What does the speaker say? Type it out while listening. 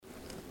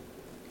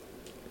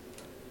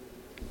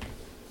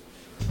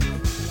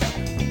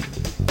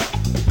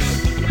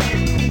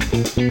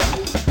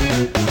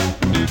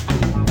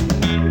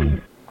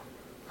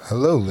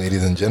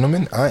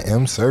gentlemen, I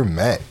am Sir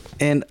Matt.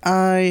 And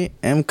I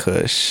am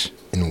Kush.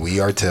 And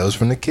we are Tales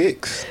from the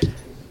Kicks.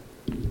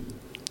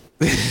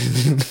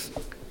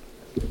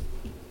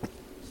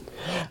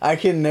 I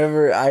can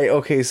never...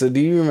 Okay, so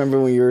do you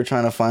remember when you were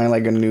trying to find,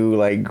 like, a new,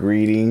 like,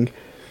 greeting?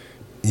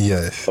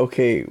 Yes.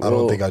 Okay, well... I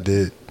don't think I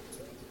did.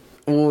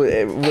 Well,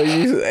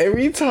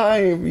 every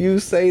time you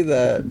say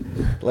that,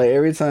 like,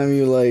 every time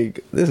you,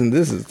 like, listen,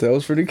 this is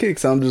Tales for the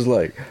Kicks, I'm just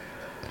like...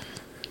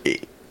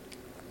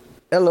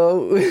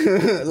 Hello.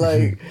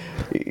 Like...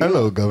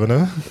 Hello,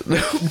 Governor.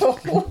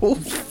 Oh,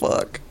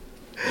 fuck.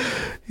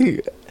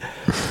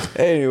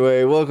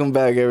 Anyway, welcome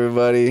back,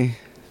 everybody.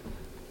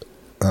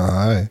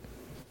 Hi.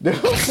 You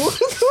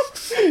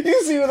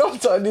see what I'm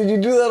talking? Did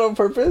you do that on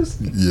purpose?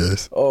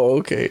 Yes. Oh,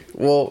 okay.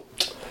 Well,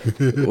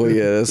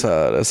 yeah,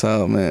 that's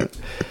how it meant.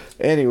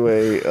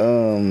 Anyway,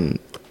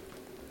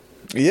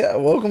 yeah,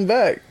 welcome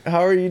back. How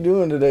are you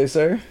doing today,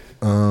 sir?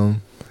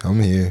 I'm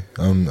here.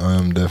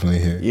 I'm definitely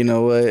here. You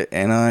know what?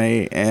 And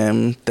I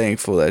am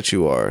thankful that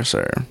you are,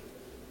 sir.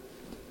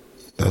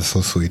 That's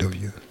so sweet of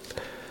you.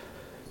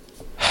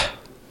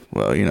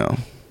 Well, you know,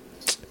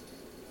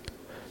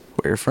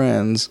 we're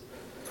friends.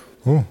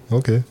 Oh,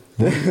 okay.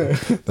 Well,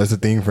 that's the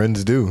thing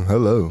friends do.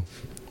 Hello.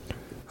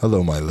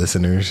 Hello, my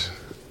listeners.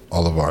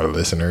 All of our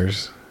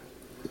listeners.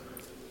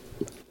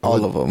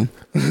 All of them.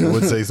 I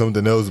would say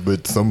something else,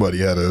 but somebody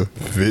had a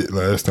fit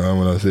last time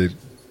when I said...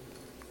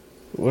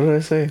 What did I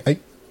say?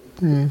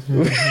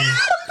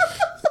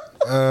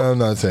 I'm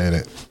not saying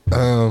it.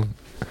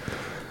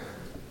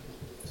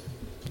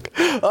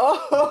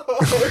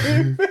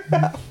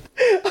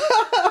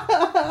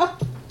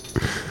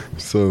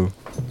 So,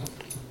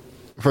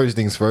 first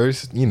things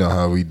first, you know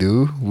how we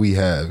do. We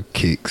have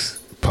kicks,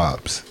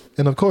 pops,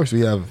 and of course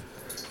we have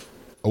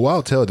a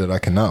wild tale that I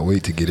cannot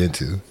wait to get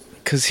into.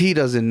 Because he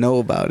doesn't know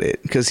about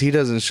it. Because he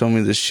doesn't show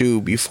me the shoe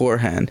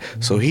beforehand.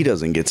 So he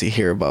doesn't get to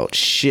hear about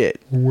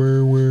shit.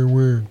 Where?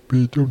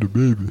 Bitch, I'm the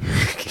baby.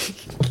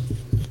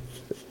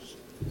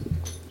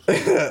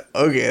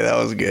 Okay, that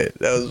was good.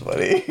 That was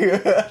funny.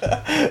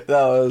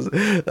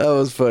 that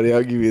was funny.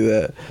 I'll give you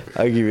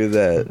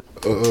that.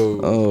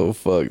 Oh,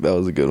 fuck. That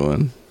was a good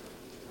one.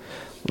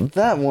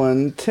 That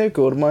one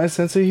tickled my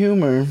sense of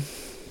humor.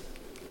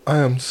 I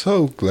am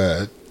so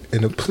glad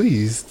and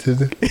pleased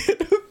to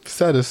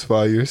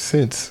satisfy your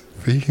sense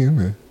for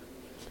humor.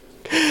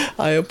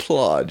 I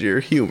applaud your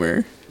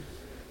humor.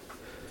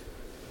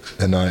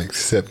 And I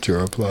accept your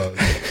applause.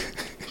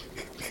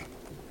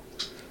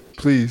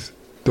 Please,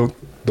 don't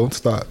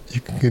stop.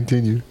 You can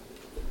continue.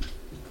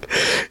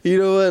 You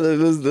know what?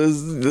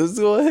 Let's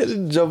go ahead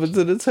and jump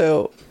into the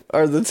tail.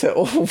 Or the tail.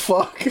 Oh,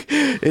 fuck.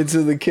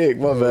 Into the kick.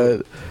 My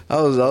bad.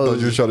 I was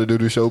you were trying to do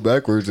the show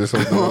backwards or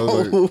something. I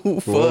was like,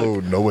 whoa,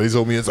 nobody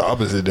told me it's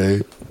opposite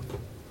day.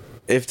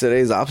 If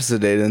today's opposite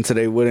day, then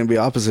today wouldn't be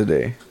opposite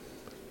day.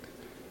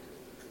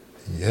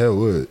 Yeah, it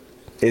would.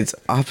 It's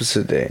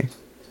opposite day.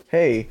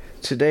 Hey,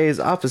 today is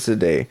opposite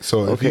day.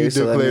 So if you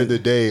declare the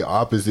day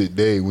opposite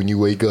day, when you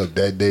wake up,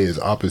 that day is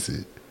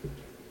opposite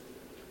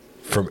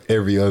from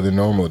every other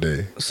normal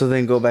day. So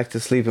then go back to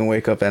sleep and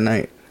wake up at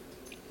night.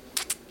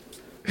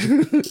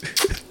 It's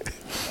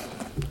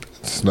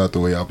not the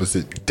way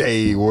opposite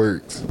day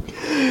works.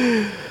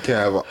 You can't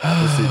have an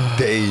opposite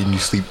day and you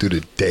sleep through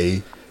the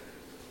day.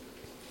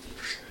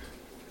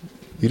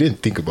 You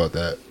didn't think about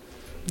that,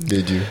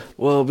 did you?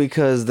 Well,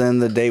 because then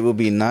the day will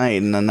be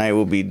night and the night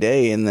will be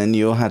day, and then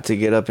you'll have to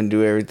get up and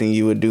do everything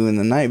you would do in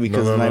the night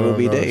because the night will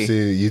be day.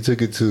 See, you took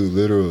it too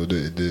literal.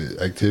 The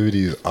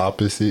activity is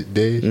opposite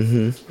day.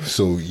 Mm-hmm.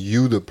 So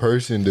you, the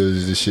person,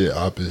 does the shit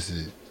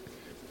opposite.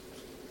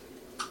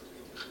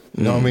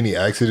 You know how many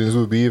accidents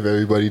would be if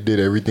everybody did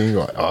everything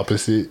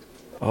opposite?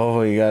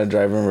 Oh, you gotta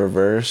drive in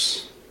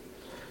reverse?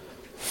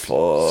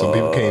 Fuck. Some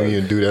people can't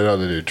even do that out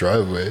of their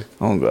driveway.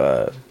 Oh,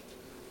 God.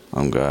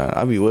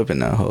 I be whipping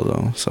that hoe,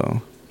 though,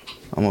 so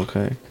I'm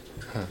okay.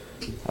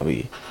 I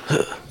be...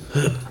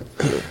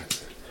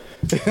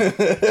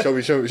 Show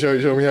me how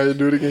you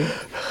do it again.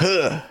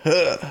 You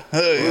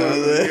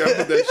gotta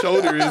put that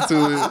shoulder into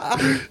it.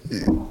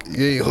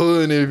 You ain't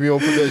hooding it if you don't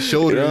put that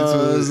shoulder into it. You know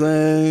what I'm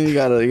saying? You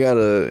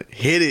gotta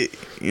hit it.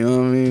 You know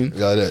what I mean?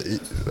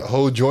 The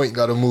whole joint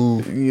gotta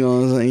move. You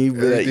know what I'm saying?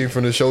 Everything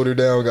from the shoulder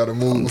down gotta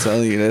move. I'm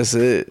telling you, that's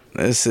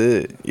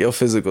it. Your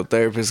physical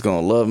therapist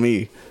gonna love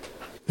me.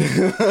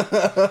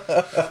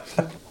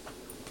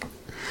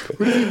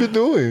 What have you been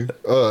doing?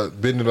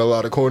 Bending a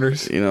lot of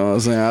corners. You know what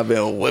I'm saying? I've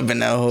been whipping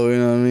that hoe. You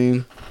know what I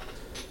mean?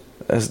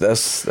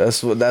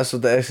 That's what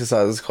the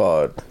exercise is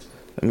called.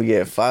 Let me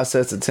get 5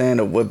 sets of 10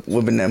 of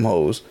whipping them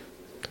hoes.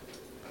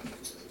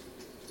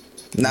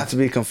 Not to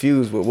be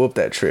confused with whoop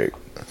that trick.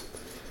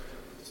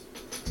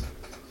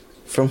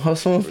 From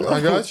Hustle and Flow.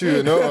 I got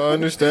you. No, I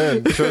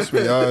understand. Trust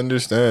me, I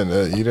understand.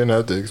 You didn't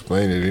have to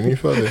explain it any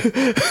further.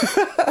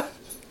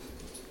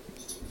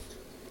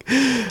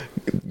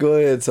 Go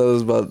ahead, tell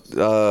us about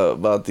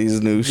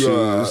these new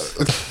shoes.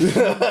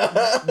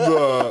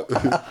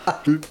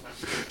 Did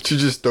you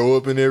just throw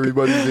up in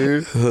everybody's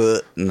ear?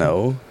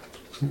 No.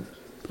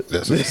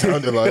 That's what it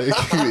sounded like.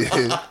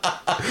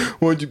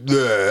 Won't you blah?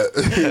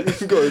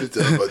 Go ahead and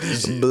tell about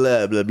this shit.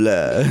 Blah blah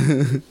blah.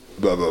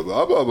 Blah blah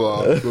blah blah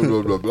blah blah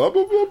blah blah blah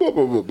blah blah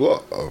blah blah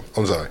blah. Oh,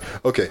 I'm sorry.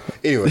 Okay.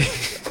 Anyway,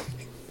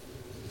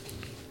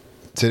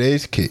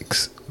 today's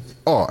kicks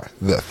are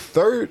the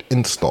third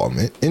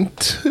installment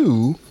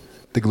into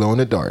the glow in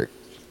the dark.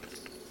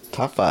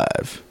 Top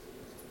 5.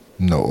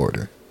 No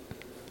order.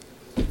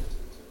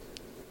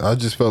 I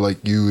just felt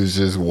like you was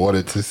just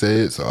wanted to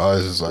say it, so I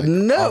was just like,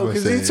 no,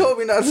 because you told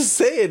me not to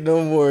say it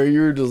no more.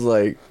 You were just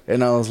like,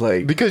 and I was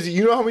like, because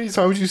you know how many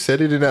times you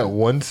said it in that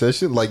one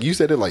session? Like you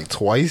said it like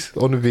twice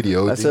on the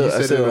video. I said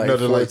it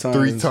another like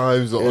 3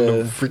 times on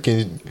the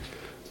freaking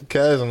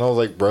cast, and I was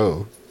like,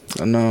 bro,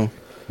 I know.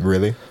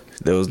 Really?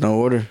 There was no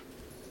order.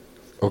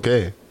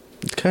 Okay.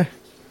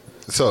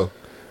 So,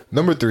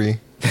 number 3,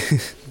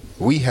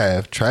 we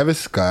have Travis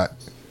Scott,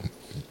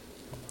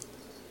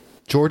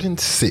 Jordan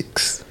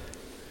 6.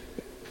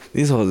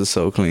 These hoes are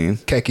so clean.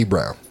 Khaki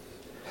brown.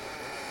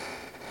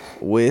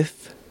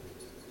 With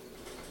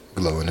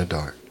glow in the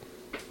dark.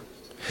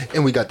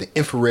 And we got the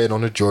infrared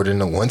on the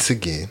Jordan once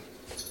again.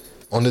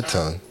 On the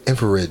tongue.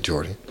 Infrared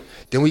Jordan.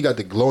 Then we got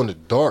the glow in the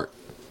dark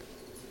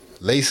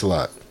lace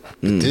lock.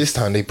 But this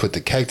time they put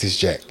the cactus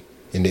jack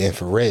in the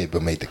infrared,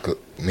 but made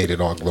it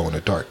all glow in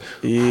the dark.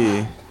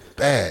 Yeah.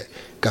 Bad.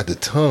 Got the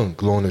tongue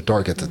glow in the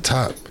dark at the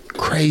top.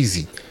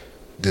 Crazy.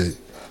 The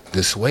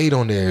suede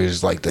on there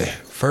is like the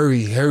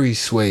furry, hairy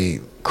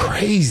suede.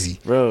 Crazy.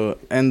 Bro,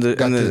 and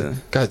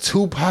got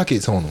 2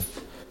 pockets on them.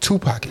 2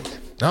 pockets.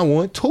 Not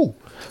 1, 2.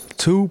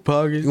 2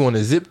 pockets. You want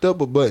it zipped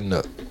up or buttoned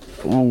up?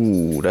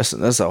 Ooh,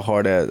 that's a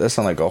hard ass. That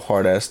sounds like a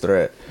hard ass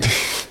threat.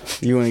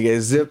 You want to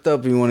get zipped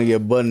up or you want to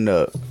get buttoned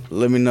up?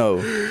 Let me know.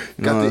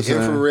 Got the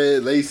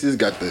infrared laces.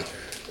 Got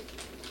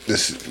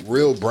this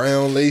real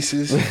brown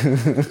laces. I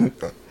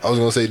was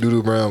gonna say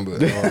doo-doo brown,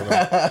 but I don't know.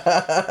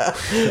 I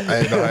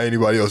didn't know how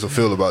anybody else would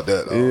feel about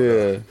that.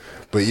 Yeah.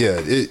 But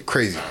yeah, it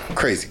crazy.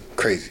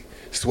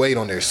 Suede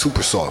on there,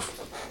 super soft.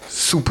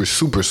 Super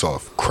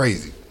soft.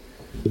 Crazy.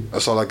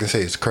 That's all I can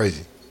say. It's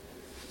crazy.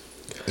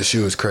 The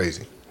shoe is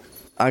crazy.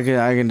 I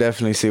can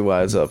definitely see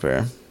why it's up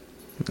here.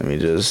 Let me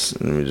just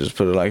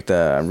put it like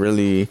that.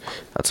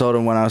 I told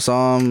him when I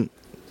saw him,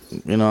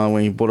 you know,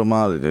 when he put them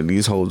out, that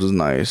these hoes is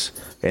nice.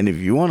 And if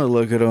you want to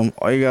look at them,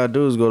 all you gotta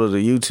do is go to the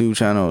YouTube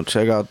channel,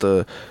 check out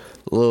the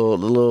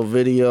little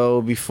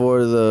video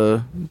before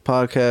the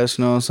podcast.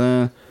 You know what I'm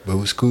saying? But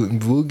we're scooting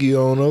boogie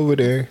on over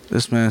there.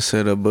 This man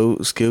said a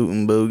boot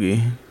scooting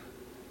boogie.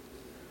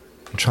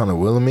 I'm trying to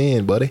wheel him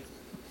in, buddy.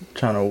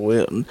 Trying to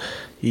wheel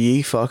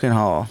ye fucking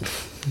haul.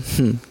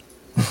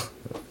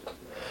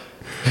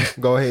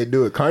 Go ahead and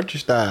do it country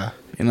style.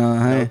 You know,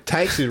 hey.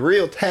 Taxi,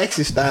 real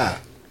taxi style.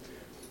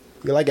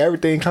 You like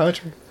everything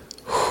country?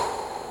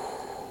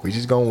 We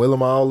just gonna wheel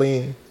them all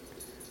in.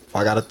 If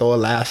I gotta throw a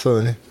lasso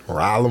in,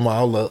 rile them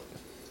all up,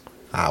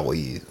 I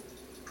will.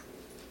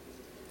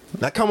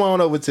 Now come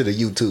on over to the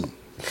YouTube.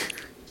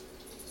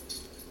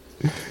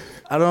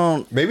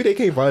 Maybe they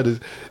can't find us.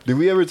 Did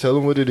we ever tell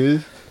them what it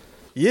is?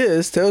 Yeah,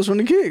 it's Tales from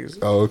the Kicks.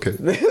 Oh, okay.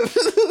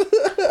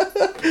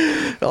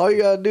 All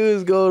you gotta do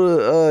is go to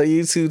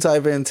YouTube,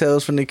 type in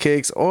Tales from the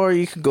Kicks, or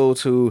you can go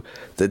to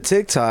the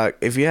TikTok.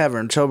 If you're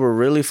having trouble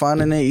really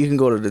finding it, you can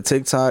go to the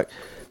TikTok.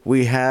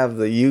 We have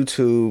the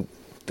YouTube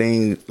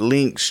thing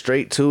linked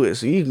straight to it,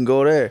 so you can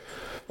go there.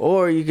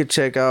 Or you can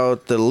check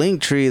out the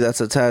link tree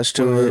that's attached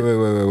to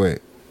it. Wait.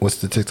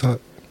 What's the TikTok?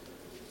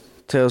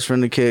 Tales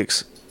from the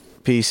Kicks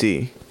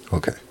PC.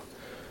 Okay.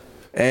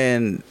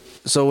 And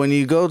so when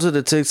you go to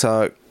the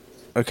TikTok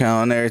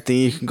account and everything,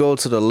 you can go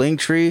to the link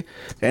tree,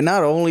 and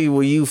not only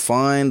will you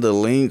find the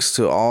links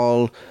to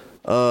all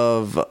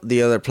of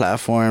the other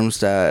platforms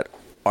that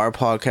our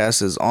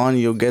podcast is on,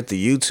 you'll get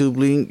the YouTube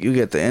link, you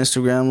get the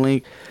Instagram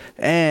link,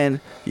 and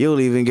you'll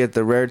even get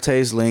the Rare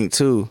Taste link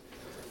too.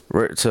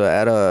 You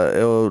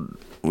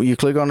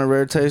click on the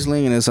Rare Taste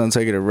link and it's gonna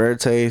take you to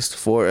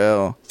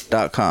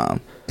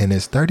raretaste4l.com. And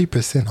it's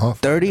 30% off.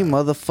 30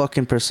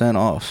 motherfucking %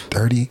 off.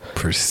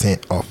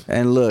 30% off.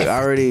 And look,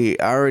 I already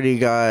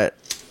got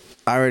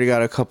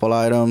a couple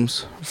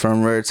items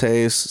from Rare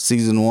Taste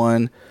Season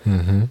 1.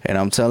 Mm-hmm. And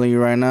I'm telling you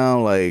right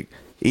now, like,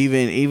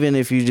 even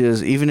if you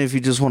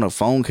just want a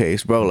phone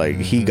case, bro, like,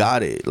 he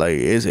got it. Like,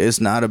 it's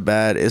not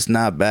bad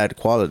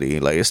quality.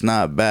 Like, it's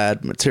not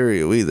bad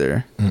material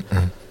either.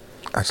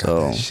 I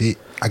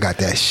got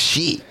that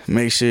shit.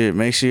 Make sure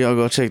y'all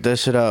go check that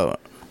shit out.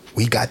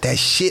 We got that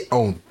shit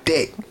on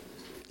deck.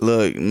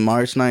 Look,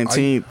 March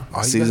 19th,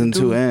 season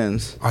 2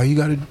 ends. All you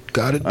gotta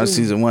do.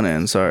 Season 1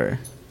 ends, sorry.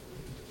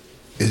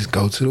 Is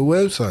go to the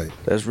website.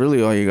 That's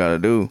really all you gotta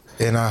do.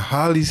 And I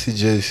highly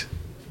suggest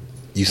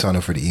you sign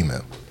up for the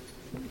email.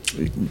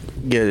 You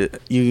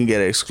can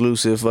get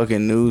exclusive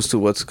fucking news to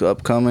what's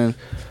upcoming,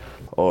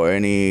 or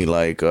any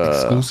like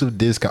exclusive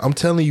discount. I'm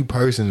telling you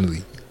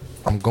personally,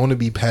 I'm gonna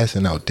be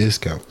passing out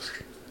discounts.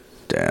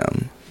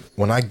 Damn.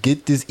 When I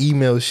get this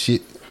email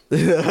shit,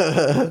 it's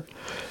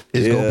gonna be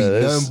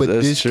nothing but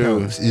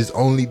discounts. True. It's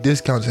only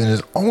discounts, and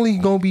it's only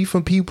gonna be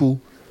from people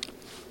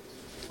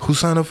who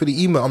sign up for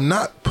the email. I'm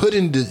not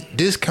putting the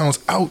discounts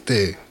out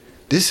there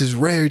This is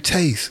rare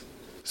taste.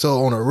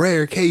 So on a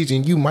rare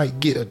occasion, you might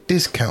get a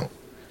discount.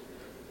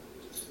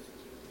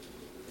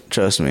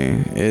 Trust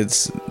me,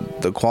 it's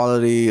the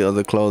quality of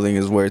the clothing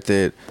is worth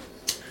it.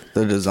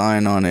 The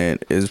design on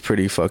it is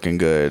pretty fucking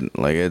good.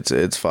 Like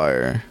it's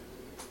fire.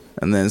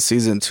 And then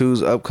season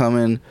 2's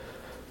upcoming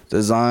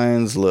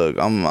designs. Look,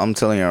 I'm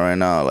telling you right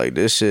now, like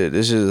this shit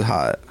is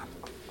hot.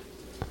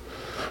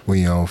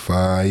 We on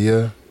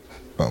fire.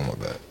 Oh my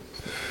bad.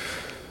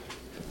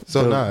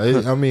 So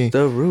I mean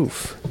the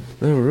roof.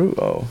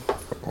 Oh.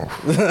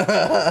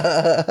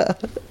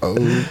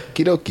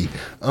 Okie dokie.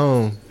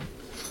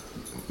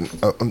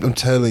 I'm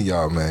telling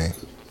y'all, man,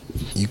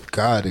 you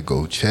gotta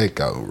go check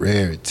out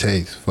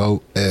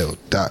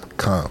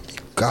raretasteful.com. You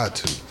got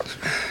to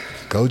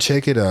go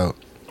check it out.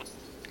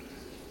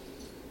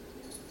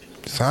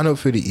 Sign up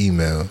for the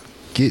email.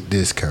 Get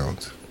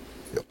discounts.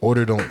 The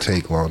order don't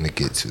take long to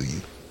get to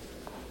you.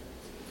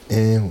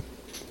 And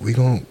we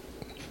gonna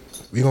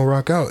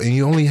rock out. And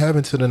you only have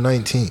until the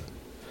 19th.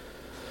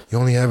 You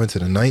only have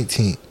until the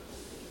 19th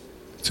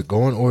to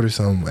go and order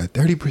something at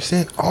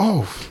 30%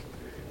 off.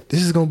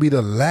 This is gonna be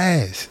the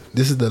last.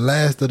 This is the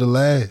last of the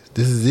last.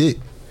 This is it.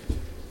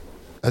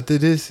 After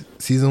this,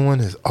 season 1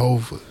 is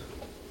over.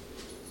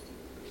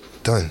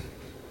 Done.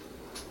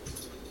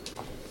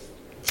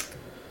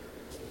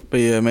 But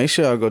yeah, make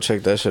sure y'all go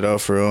check that shit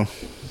out for real.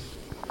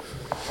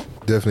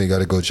 Definitely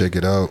gotta go check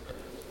it out.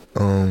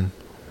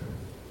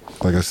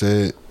 Like I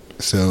said,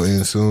 sell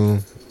in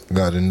soon.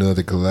 Got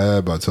another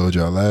collab. I told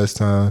y'all last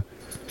time.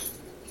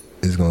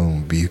 It's gonna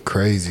be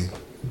crazy.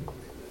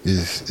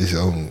 It's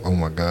oh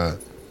my god.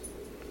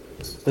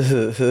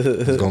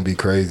 It's gonna be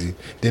crazy.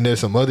 Then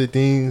there's some other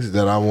things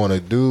that I want to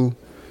do.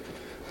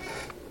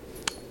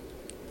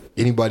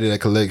 Anybody that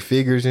collect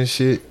figures and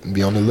shit,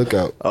 be on the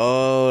lookout.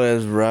 Oh,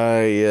 that's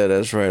right. Yeah,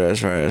 that's right.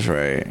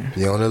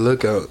 Be on the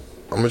lookout.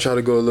 I'm gonna try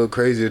to go a little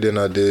crazier than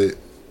I did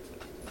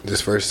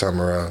this first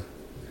time around.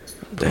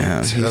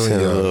 Damn, he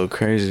said a little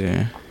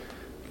crazier.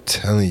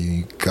 Telling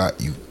you,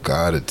 you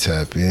gotta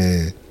tap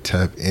in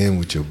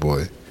with your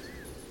boy.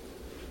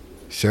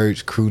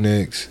 Shirts, crew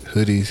necks,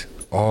 hoodies,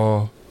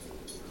 all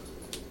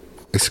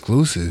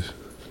exclusive.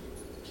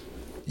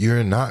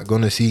 You're not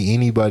gonna see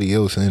anybody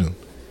else in them.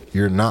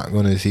 You're not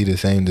gonna see the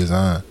same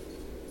design.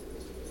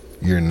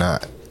 You're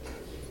not.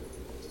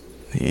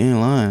 He ain't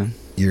lying.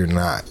 You're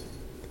not.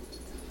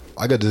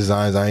 I got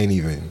designs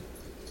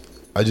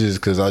I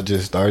just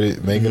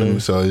started making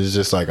them, so it's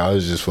just like I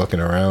was just fucking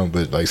around,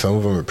 but like some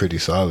of them are pretty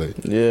solid.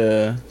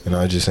 Yeah. And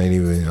I'm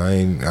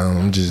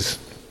just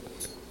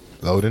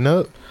loading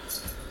up.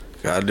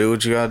 Gotta do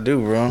what you gotta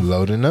do, bro.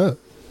 Loading up.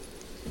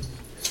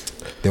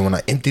 Then when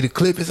I empty the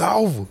clip, it's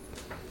over.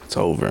 It's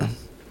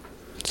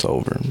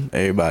over.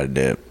 Everybody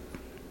dead.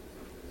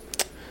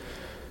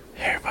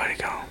 Everybody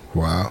gone.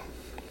 Wow.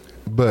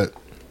 But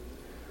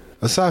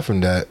aside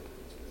from that,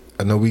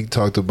 I know we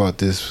talked about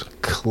this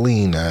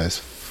clean ass,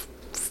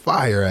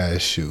 fire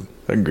ass shoe.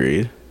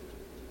 Agreed.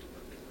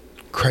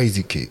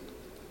 Crazy kick.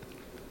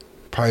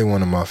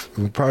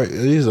 It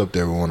is up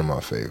there with one of my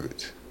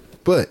favorites.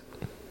 But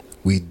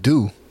we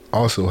do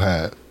also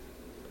have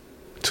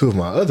two of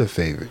my other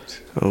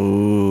favorites.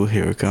 Oh,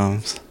 here it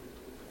comes.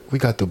 We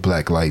got the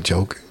Black Light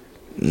Joker.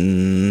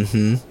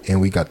 Mm-hmm.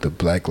 And we got the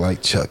Black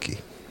Light Chucky.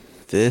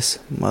 This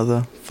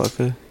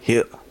motherfucker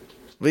here.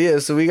 But yeah,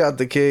 so we got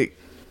the kick.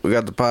 We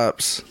got the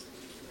pops.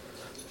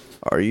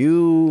 Are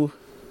you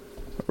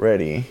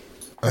ready?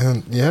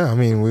 Yeah, I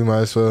mean, we might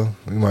as well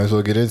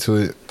get into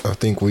it. I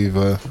think we've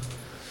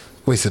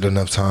wasted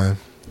enough time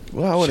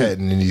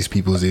chatting in these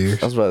people's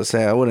ears. I was about to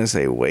say, I wouldn't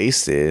say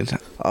wasted.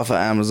 Off of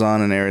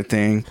Amazon and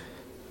everything.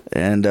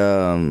 And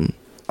I'm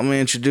going to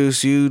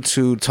introduce you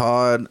to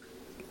Todd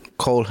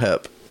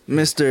Kohlhepp.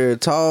 Mr.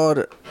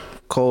 Todd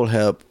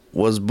Kohlhepp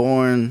was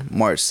born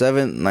March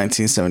 7th,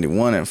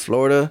 1971 in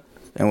Florida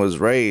and was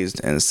raised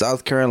in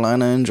South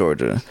Carolina and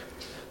Georgia.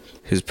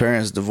 His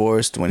parents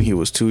divorced when he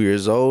was 2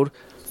 years old.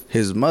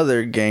 His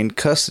mother gained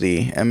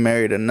custody and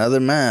married another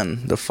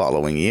man the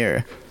following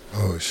year.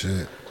 Oh,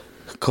 shit.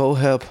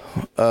 Kohlhepp,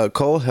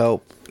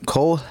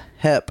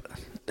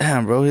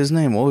 damn, bro, his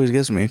name always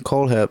gets me.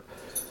 Kohlhepp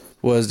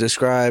was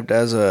described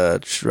as a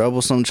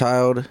troublesome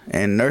child.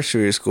 In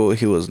nursery school,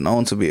 he was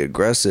known to be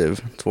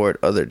aggressive toward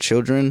other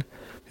children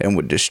and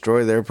would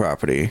destroy their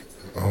property.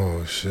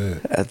 Oh,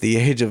 shit. At the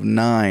age of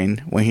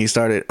 9, when he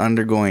started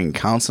undergoing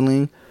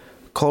counseling,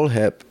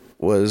 Kohlhepp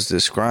was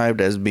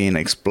described as being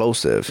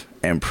explosive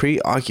and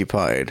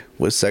preoccupied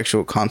with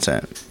sexual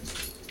content.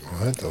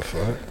 What the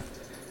fuck?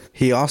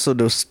 He also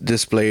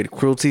displayed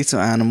cruelty to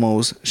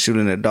animals,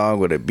 shooting a dog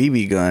with a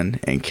BB gun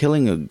and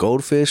killing a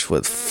goldfish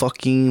with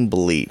fucking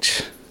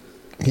bleach.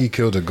 He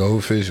killed a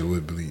goldfish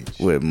with bleach.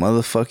 With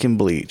motherfucking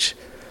bleach.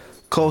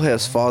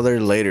 Kohlhepp's father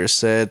later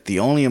said the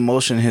only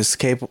emotion his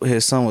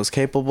son was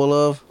capable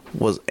of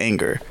was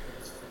anger.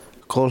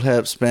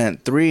 Kohlhepp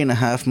spent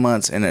 3.5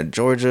 months in a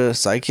Georgia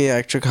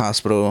psychiatric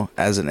hospital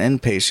as an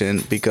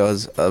inpatient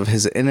because of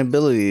his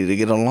inability to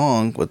get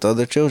along with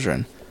other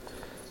children.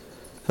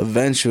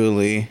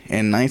 Eventually,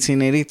 in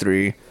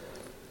 1983,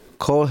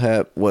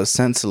 Kohlhepp was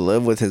sent to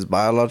live with his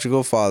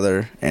biological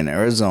father in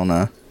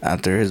Arizona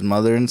after his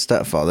mother and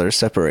stepfather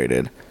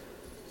separated.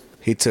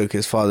 He took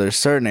his father's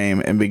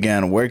surname and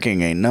began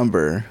working a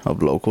number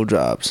of local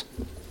jobs.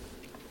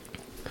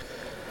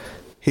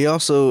 He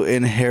also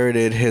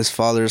inherited his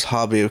father's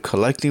hobby of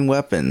collecting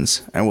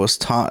weapons and was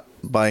taught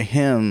by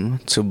him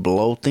to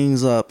blow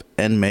things up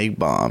and make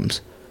bombs.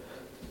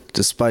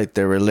 Despite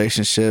their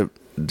relationship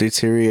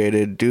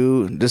deteriorated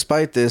due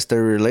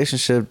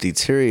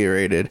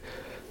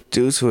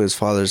to his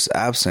father's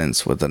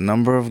absence with a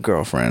number of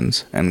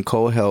girlfriends, and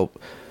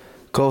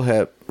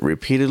Kohlhepp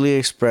repeatedly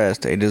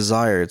expressed a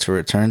desire to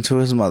return to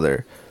his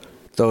mother,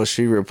 though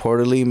she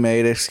reportedly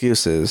made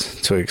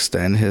excuses to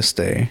extend his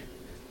stay.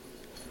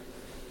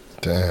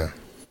 Damn.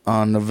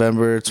 On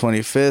November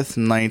 25th,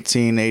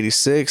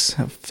 1986,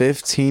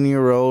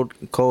 15-year-old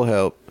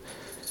Kohlhepp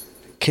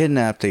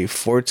kidnapped a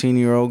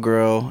 14-year-old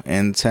girl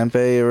in Tempe,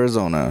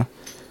 Arizona.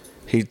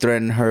 He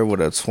threatened her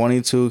with a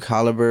 .22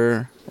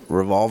 caliber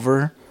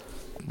revolver,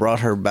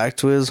 brought her back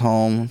to his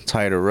home,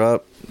 tied her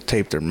up,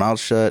 taped her mouth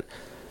shut,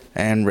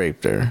 and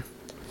raped her.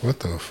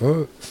 What the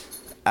fuck?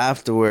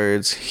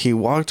 Afterwards, he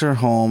walked her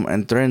home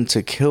and threatened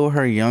to kill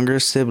her younger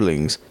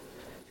siblings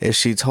if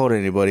she told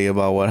anybody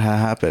about what had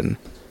happened.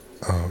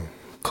 Oh.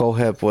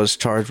 Kohlhepp was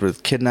charged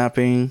with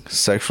kidnapping,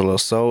 sexual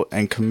assault,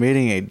 and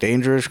committing a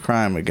dangerous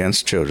crime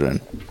against children.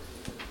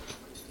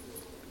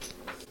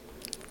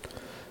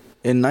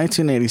 In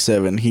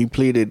 1987, he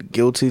pleaded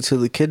guilty to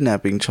the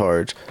kidnapping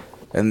charge,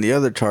 and the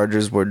other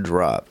charges were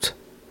dropped.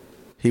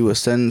 He was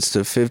sentenced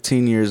to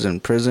 15 years in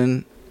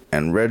prison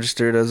and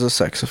registered as a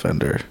sex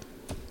offender.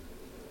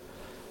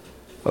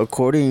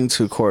 According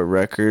to court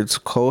records,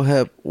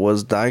 Kohlhepp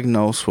was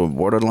diagnosed with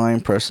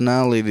borderline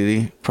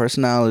personality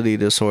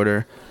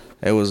disorder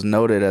and was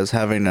noted as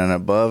having an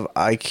above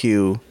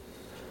IQ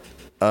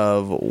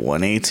of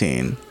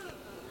 118.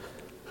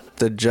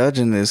 The judge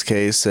in this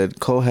case said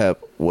Kohlhepp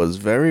was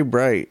very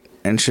bright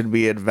and should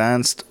be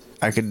advanced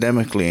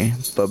academically,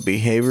 but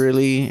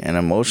behaviorally and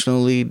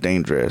emotionally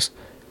dangerous,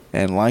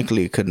 and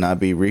likely could not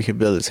be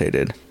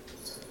rehabilitated.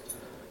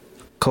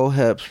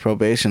 Kohlhepp's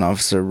probation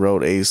officer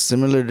wrote a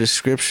similar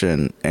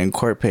description in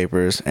court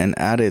papers and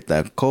added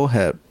that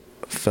Kohlhepp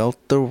felt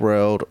the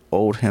world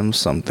owed him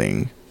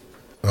something.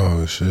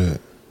 Oh, shit.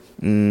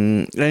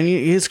 And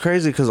it's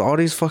crazy because all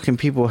these fucking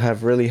people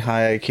have really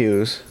high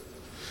IQs.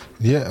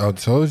 Yeah, I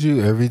told you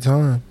every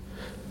time.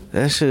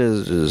 That shit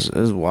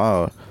is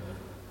wild.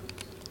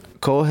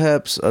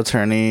 Kohlhepp's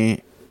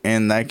attorney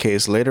in that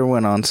case later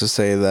went on to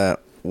say that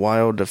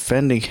while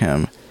defending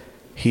him,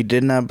 he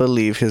did not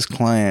believe his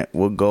client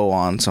would go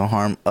on to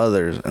harm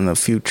others in the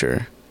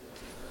future.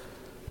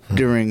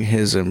 During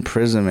his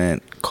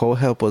imprisonment,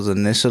 Kohlhepp was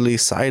initially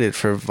cited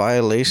for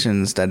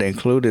violations that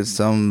included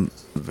some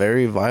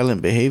very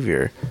violent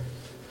behavior.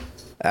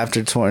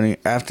 After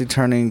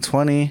turning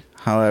 20,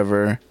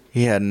 however,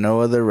 he had no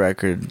other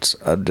records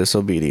of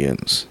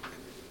disobedience.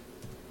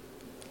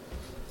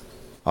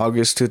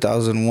 August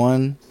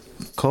 2001,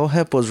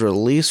 Kohlhepp was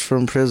released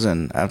from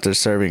prison after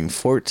serving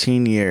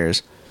 14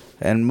 years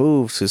and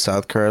moved to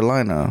South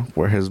Carolina,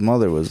 where his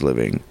mother was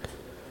living.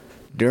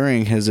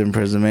 During his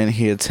imprisonment,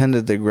 he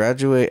attended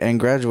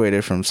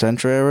graduated from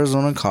Central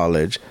Arizona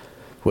College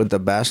with a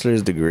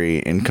bachelor's degree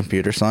in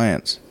computer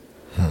science.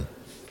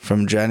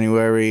 From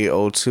January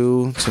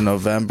 2002 to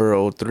November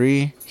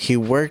 2003, he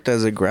worked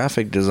as a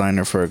graphic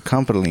designer for a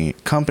company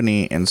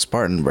in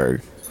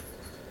Spartanburg.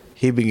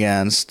 He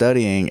began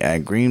studying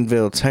at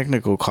Greenville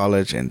Technical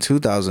College in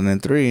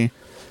 2003,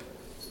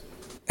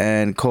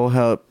 and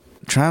Kohlhepp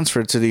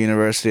transferred to the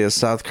University of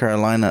South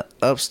Carolina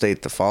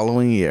upstate the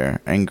following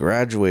year and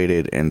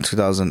graduated in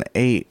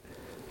 2008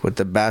 with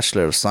the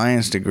Bachelor of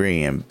Science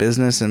degree in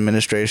Business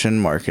Administration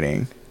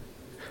Marketing.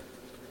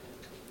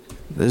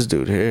 This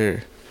dude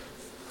here.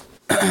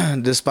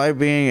 Despite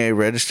being a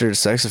registered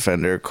sex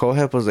offender,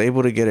 Kohlhepp was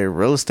able to get a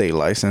real estate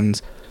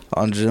license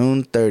on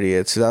June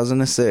 30th,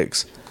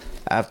 2006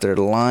 after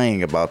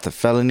lying about the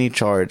felony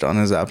charge on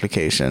his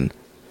application.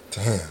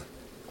 Damn.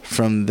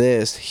 From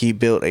this, he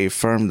built a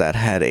firm that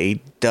had a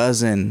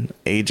dozen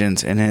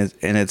agents in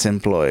its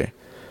employ.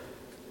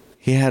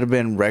 He had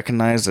been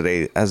recognized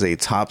as a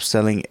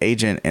top-selling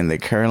agent in the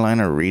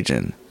Carolina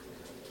region.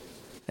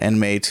 In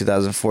May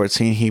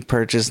 2014, he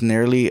purchased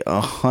nearly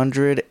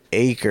 100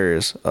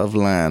 acres of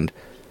land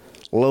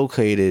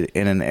located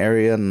in an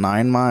area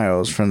 9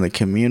 miles from the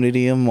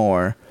community of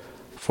Moore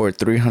for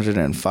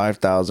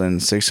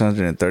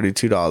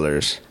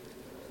 $305,632.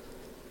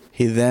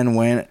 He then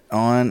went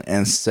on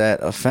and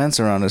set a fence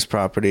around his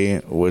property,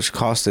 which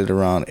costed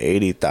around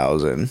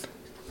 $80,000.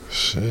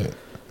 Shit.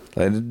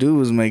 Like, the dude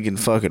was making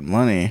fucking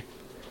money.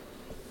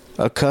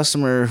 A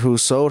customer who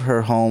sold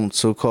her home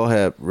to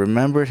Kohlhepp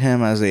remembered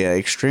him as an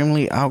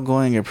extremely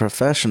outgoing and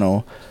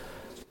professional,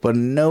 but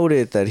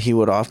noted that he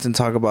would often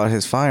talk about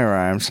his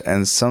firearms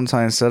and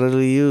sometimes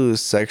subtly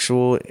use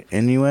sexual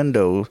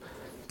innuendo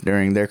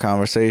during their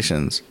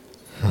conversations.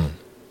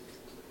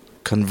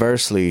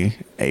 Conversely,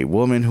 a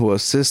woman who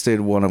assisted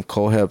one of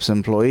Kohlhepp's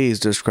employees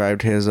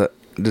described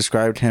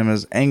described him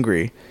as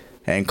angry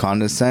and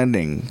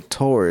condescending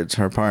towards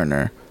her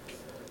partner.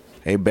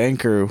 A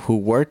banker who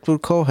worked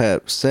with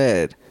Kohlhepp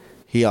said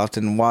he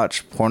often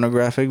watched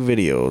pornographic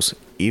videos,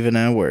 even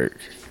at work.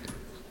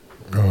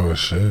 Oh,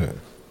 shit.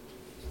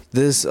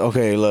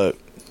 Okay, look.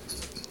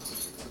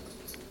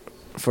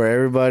 For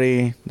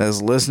everybody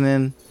that's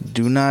listening,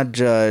 do not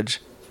judge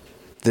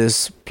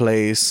this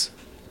place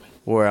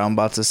where I'm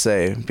about to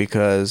say,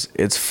 because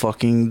it's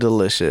fucking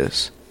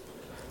delicious.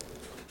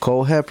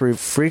 Kohlhepp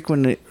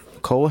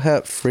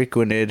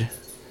frequented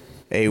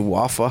a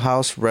Waffle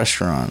House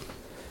restaurant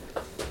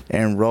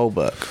in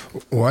Roebuck.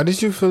 Why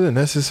did you feel it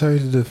necessary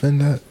to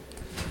defend that?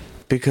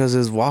 Because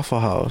it's Waffle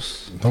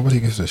House. Nobody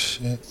gives a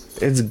shit.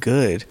 It's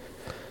good.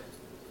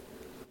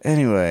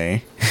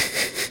 Anyway,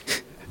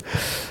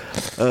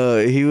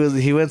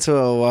 he went to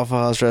a Waffle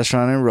House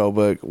restaurant in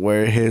Roebuck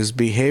where his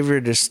behavior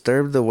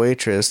disturbed the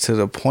waitress to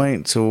the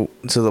point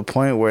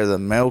where the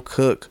male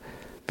cook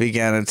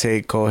began to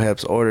take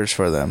Kohlhepp's orders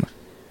for them.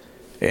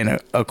 And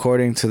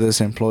according to this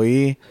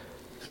employee,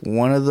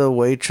 one of the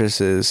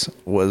waitresses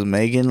was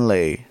Megan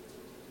Leigh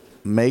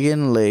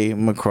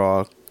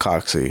McCraw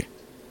Coxey,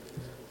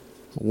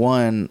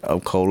 one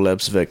of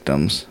Kohlhepp's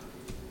victims.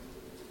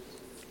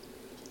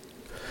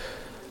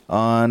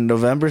 On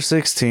November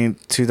 16,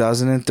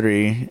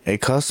 2003, a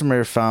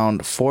customer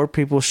found 4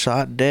 people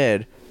shot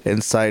dead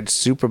inside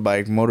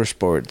Superbike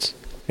Motorsports,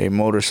 a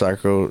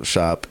motorcycle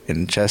shop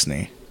in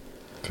Chesney.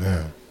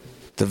 Damn.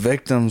 The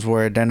victims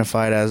were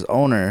identified as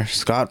owner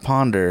Scott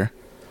Ponder,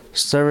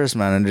 service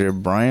manager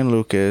Brian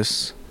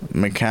Lucas,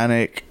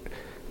 mechanic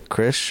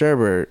Chris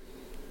Sherbert,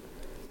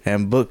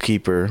 and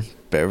bookkeeper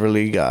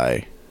Beverly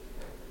Guy.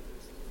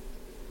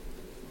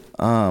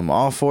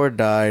 All 4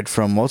 died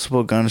from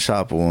multiple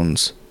gunshot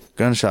wounds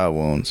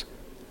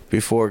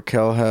before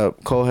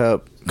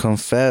Kohlhepp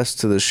confessed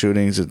to the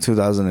shootings in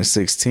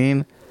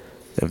 2016.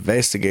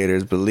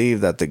 Investigators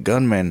believe that the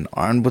gunman,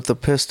 armed with a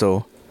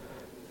pistol,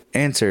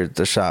 entered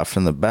the shop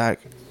from the back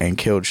and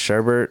killed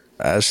Sherbert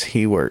as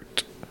he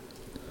worked.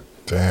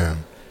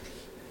 Damn.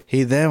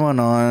 He then went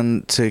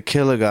on to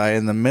kill a guy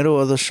in the middle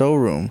of the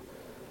showroom,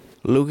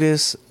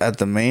 Lucas at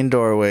the main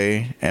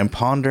doorway, and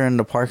Ponder in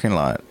the parking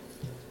lot.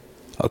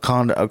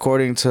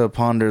 According to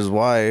Ponder's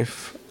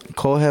wife,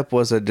 Kohlhepp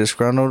was a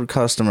disgruntled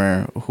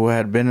customer who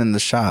had been in the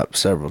shop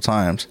several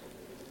times.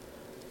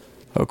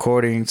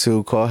 According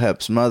to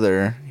Kohlhepp's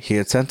mother, he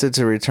attempted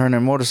to return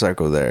a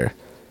motorcycle there,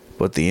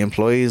 but the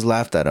employees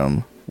laughed at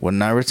him, would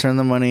not return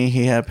the money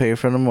he had paid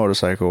for the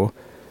motorcycle,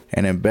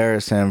 and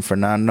embarrassed him for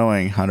not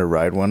knowing how to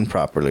ride one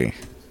properly.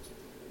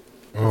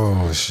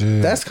 Oh,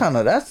 shit. That's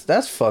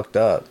fucked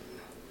up.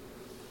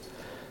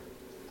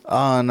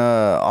 On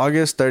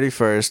August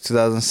 31st,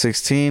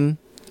 2016,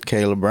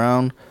 Kayla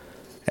Brown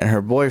and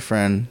her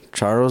boyfriend,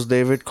 Charles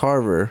David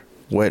Carver,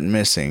 went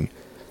missing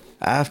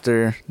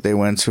after they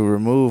went to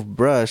remove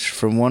brush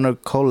from one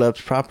of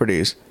Kohlhepp's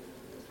properties.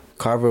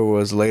 Carver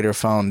was later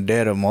found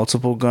dead of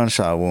multiple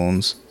gunshot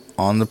wounds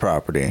on the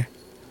property.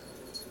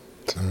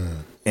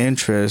 Damn.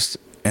 Interest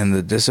in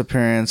the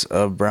disappearance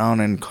of Brown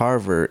and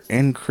Carver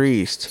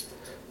increased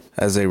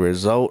as a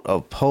result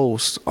of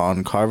posts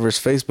on Carver's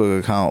Facebook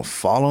account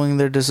following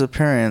their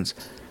disappearance,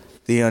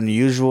 the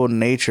unusual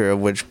nature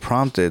of which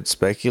prompted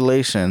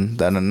speculation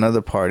that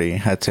another party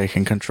had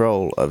taken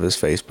control of his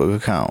Facebook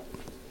account.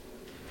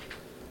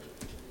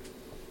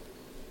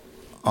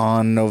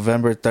 On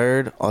November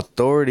 3rd,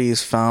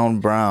 authorities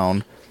found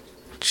Brown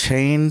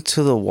chained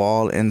to the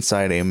wall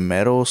inside a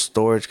metal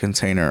storage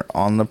container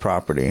on the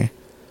property.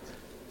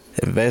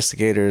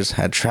 Investigators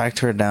had tracked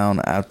her down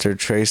after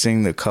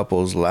tracing the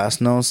couple's last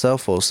known cell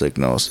phone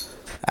signals,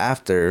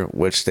 after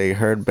which they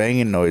heard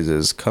banging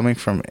noises coming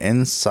from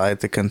inside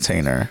the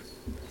container.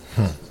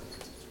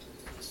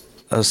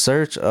 A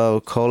search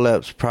of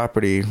Kohlhepp's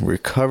property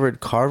recovered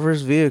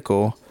Carver's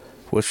vehicle,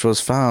 which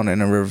was found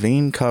in a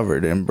ravine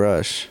covered in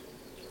brush.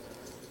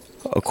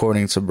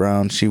 According to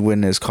Brown, she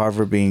witnessed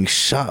Carver being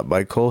shot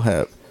by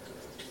Kohlhepp.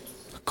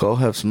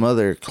 Kohlhepp's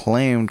mother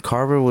claimed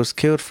Carver was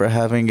killed for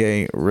having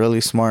a really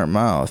smart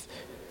mouth,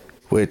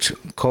 which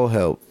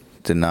Kohlhepp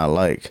did not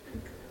like.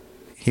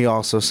 He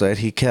also said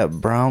he kept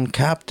Brown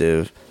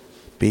captive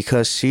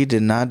because she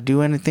did not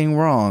do anything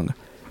wrong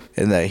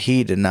and that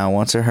he did not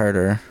want to hurt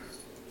her.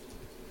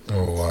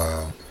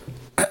 Oh,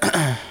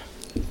 wow.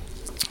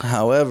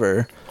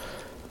 However,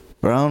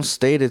 Brown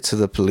stated to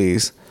the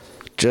police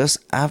just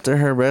after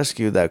her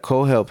rescue that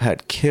Kohlhepp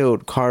had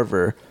killed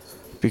Carver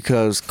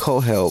because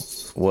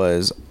Kohlhepp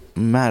was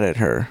mad at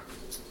her.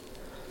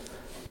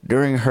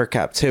 During her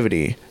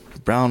captivity,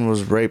 Brown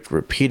was raped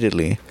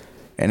repeatedly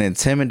and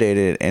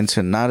intimidated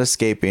into not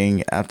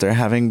escaping after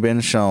having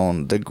been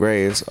shown the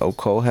graves of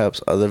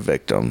Kohlhepp's other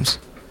victims.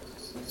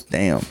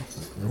 Damn.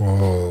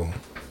 Whoa.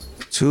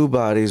 2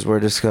 bodies were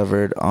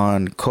discovered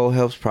on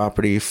Kohlhepp's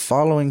property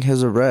following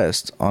his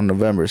arrest on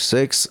November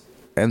 6th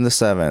and the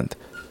 7th.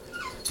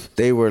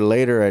 They were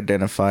later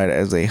identified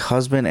as a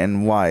husband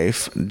and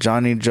wife,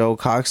 Johnny Joe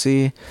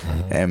Coxey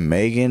and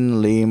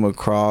Megan Lee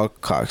McCraw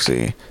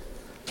Coxey.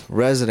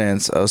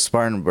 residents of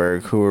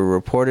Spartanburg who were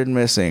reported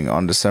missing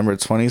on December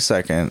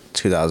 22nd,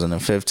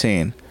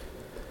 2015.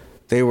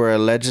 They were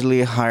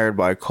allegedly hired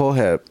by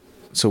Kohlhepp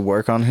to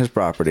work on his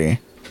property.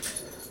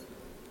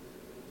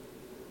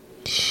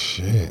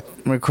 Shit.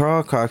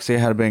 McCraw Coxey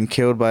had been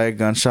killed by a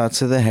gunshot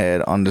to the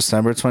head on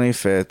December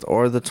 25th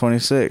or the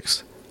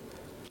 26th,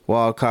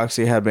 while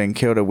Coxey had been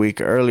killed a week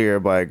earlier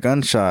by a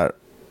gunshot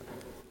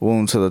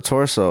wound to the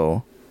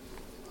torso.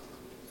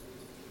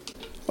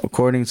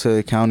 According to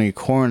the county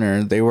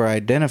coroner, they were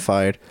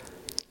identified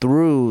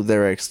through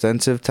their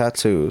extensive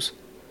tattoos.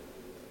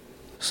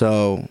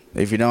 So,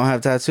 if you don't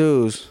have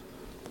tattoos,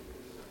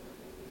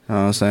 you know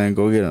what I'm saying,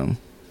 go get them.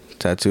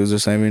 Tattoos are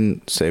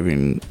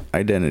saving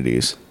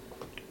identities.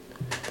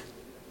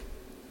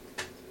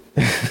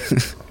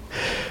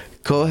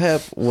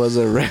 Kohlhepp was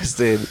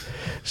arrested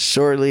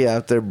shortly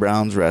after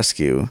Brown's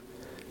rescue.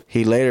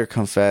 He later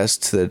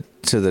confessed to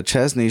the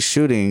Chesney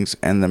shootings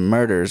and the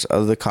murders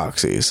of the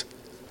Coxeys.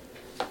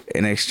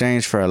 In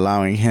exchange for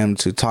allowing him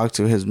to talk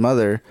to his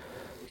mother,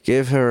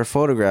 give her a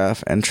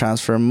photograph, and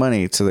transfer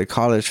money to the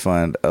college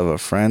fund of a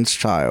friend's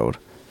child.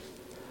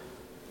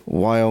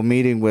 While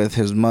meeting with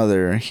his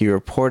mother, he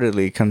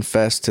reportedly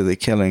confessed to the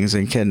killings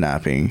and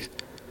kidnappings.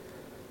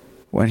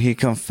 When he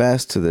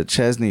confessed to the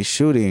Chesney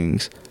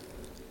shootings,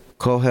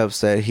 Kohlhepp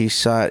said he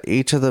shot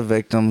each of the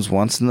victims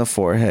once in the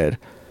forehead,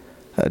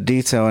 a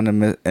detail in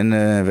the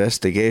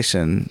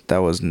investigation that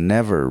was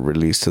never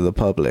released to the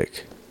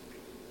public.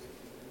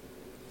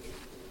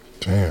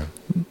 Damn.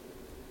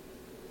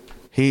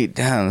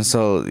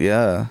 So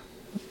yeah,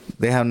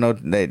 they had no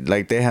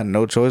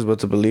choice but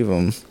to believe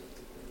him.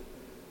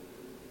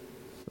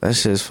 That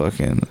shit's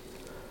fucking.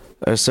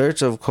 A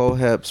search of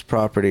Kohlhepp's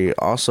property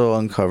also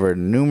uncovered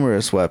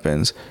numerous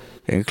weapons,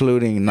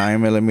 including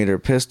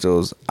 9mm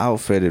pistols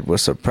outfitted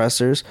with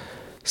suppressors,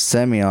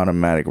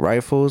 semi-automatic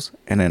rifles,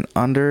 and an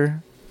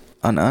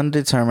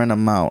undetermined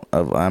amount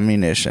of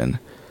ammunition.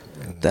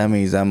 That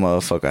means that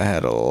motherfucker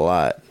had a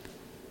lot.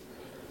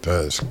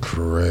 That's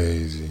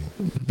crazy.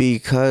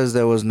 Because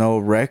there was no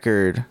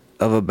record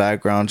of a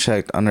background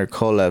check under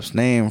Kohlhepp's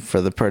name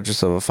for the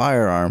purchase of a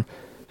firearm,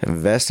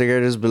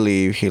 investigators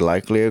believe he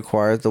likely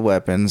acquired the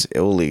weapons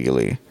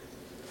illegally.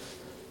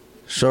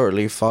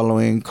 Shortly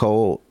following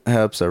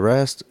Kohlhepp's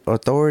arrest,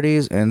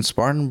 authorities in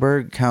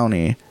Spartanburg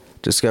County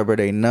discovered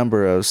a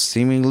number of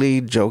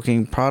seemingly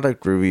joking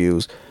product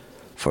reviews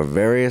for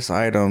various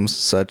items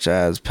such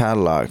as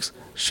padlocks,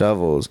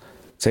 shovels,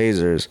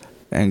 tasers,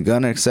 and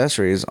gun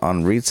accessories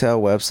on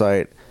retail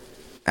website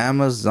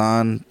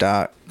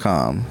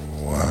Amazon.com.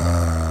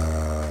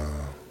 Wow.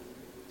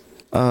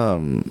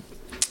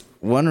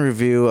 One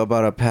review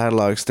about a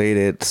padlock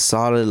stated,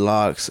 "Solid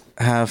locks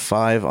have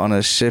 5 on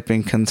a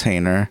shipping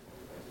container.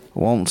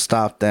 Won't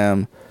stop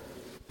them,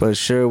 but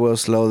sure will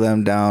slow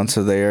them down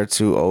till they are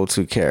too old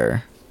to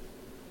care."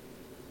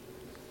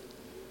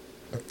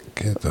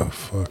 Get the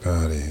fuck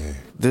out of here.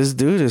 This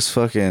dude is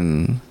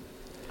fucking...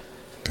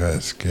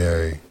 That's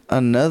scary.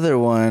 Another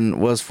one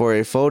was for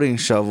a folding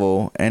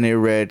shovel, and it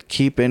read,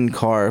 "Keep in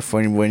car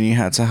for when you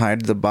had to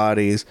hide the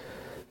bodies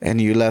and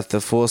you left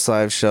the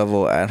full-size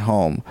shovel at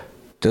home.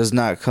 Does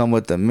not come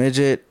with the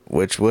midget,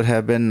 which would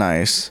have been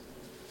nice."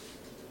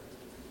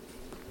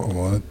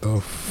 What the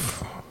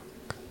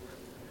fuck?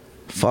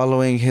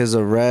 Following his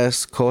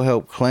arrest,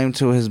 Kohlhepp claimed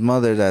to his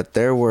mother that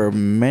there were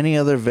many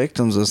other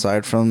victims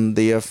aside from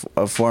the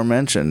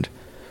aforementioned.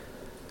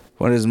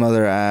 When his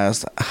mother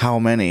asked how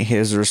many,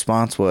 his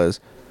response was,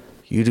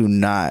 "You do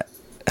not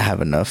have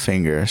enough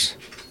fingers."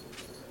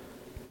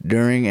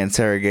 During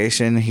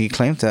interrogation, he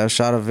claimed to have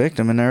shot a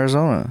victim in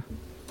Arizona.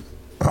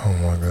 Oh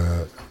my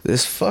god.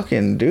 This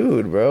fucking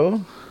dude,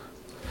 bro.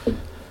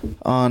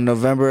 On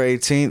November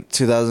 18th,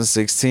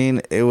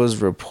 2016, it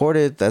was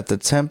reported that the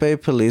Tempe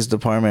Police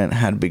Department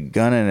had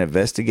begun an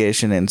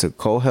investigation into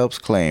Kohlhepp's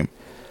claim,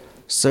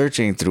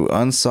 searching through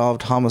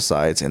unsolved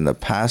homicides in the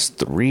past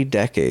 3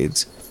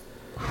 decades.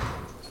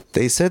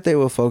 They said they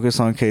will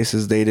focus on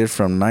cases dated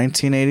from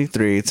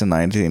 1983 to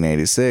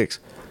 1986,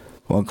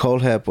 when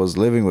Kohlhepp was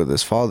living with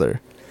his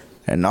father,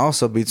 and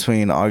also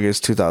between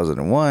August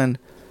 2001,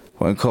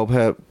 when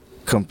Kohlhepp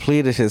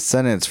completed his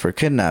sentence for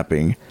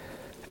kidnapping,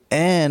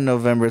 and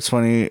November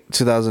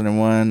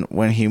 2001,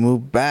 when he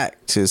moved back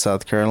to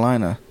South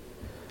Carolina.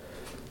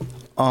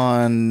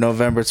 On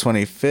November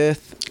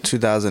 25th,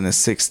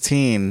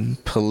 2016,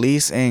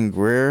 police in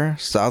Greer,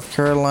 South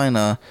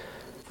Carolina,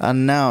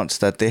 announced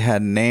that they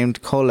had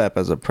named Kohlhepp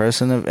as a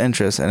person of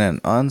interest in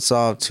an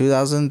unsolved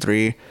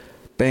 2003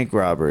 bank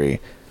robbery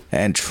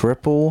and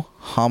triple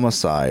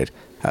homicide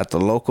at the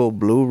local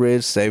Blue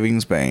Ridge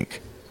Savings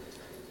Bank.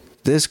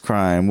 This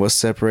crime was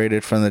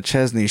separated from the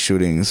Chesney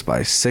shootings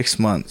by 6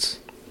 months.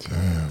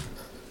 Damn.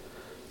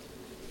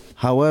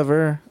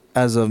 However,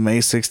 as of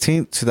May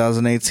 16,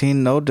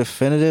 2018, no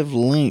definitive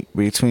link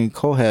between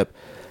Kohlhepp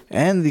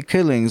and the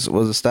killings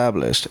was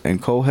established,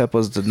 and Kohlhepp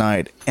was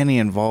denied any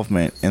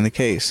involvement in the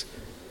case.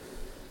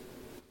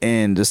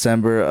 In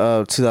December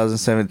of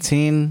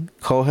 2017,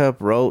 Kohlhepp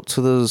wrote to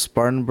the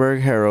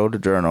Spartanburg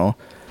Herald Journal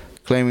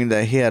claiming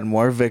that he had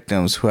more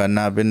victims who had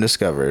not been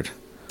discovered.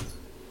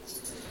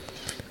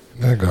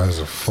 That guy's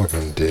a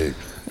fucking dick.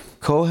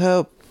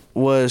 Kohlhepp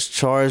was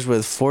charged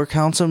with 4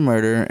 counts of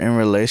murder in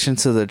relation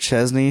to the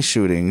Chesney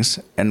shootings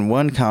and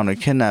 1 count of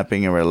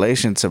kidnapping in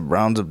relation to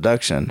Brown's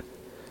abduction.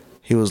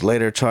 He was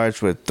later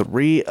charged with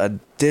 3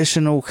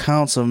 additional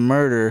counts of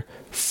murder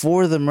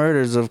for the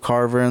murders of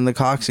Carver and the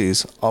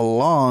Coxies,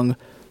 along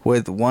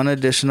with 1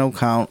 additional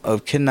count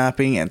of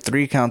kidnapping and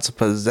 3 counts of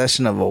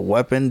possession of a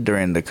weapon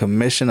during the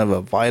commission of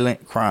a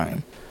violent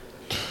crime.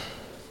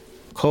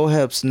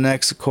 Kohlhepp's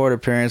next court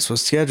appearance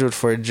was scheduled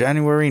for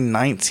January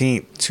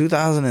 19,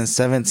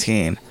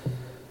 2017,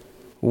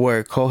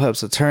 where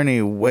Kohlhepp's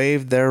attorney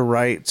waived their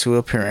right to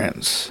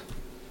appearance.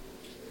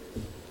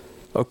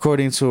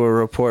 According to a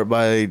report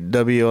by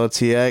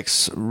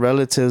WLTX,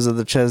 relatives of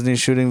the Chesney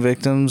shooting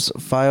victims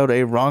filed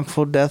a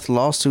wrongful death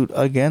lawsuit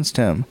against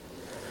him.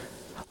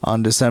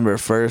 On December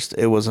 1st,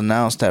 it was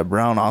announced that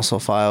Brown also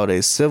filed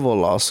a civil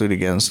lawsuit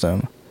against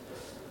him.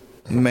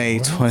 May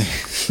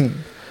 20...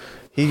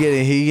 He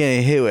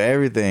getting hit with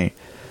everything.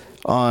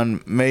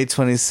 On May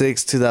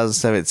 26,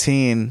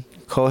 2017,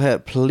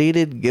 Kohlhepp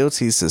pleaded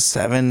guilty to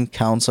 7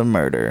 counts of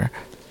murder,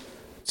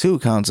 2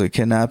 counts of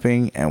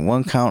kidnapping, and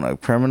 1 count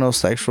of criminal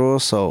sexual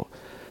assault,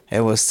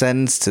 and was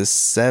sentenced to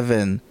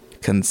 7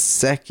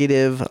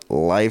 consecutive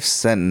life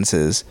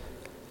sentences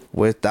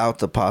without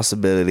the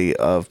possibility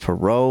of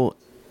parole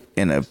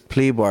in a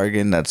plea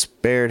bargain that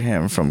spared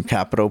him from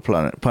capital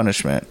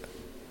punishment.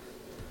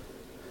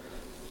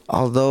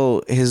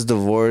 Although his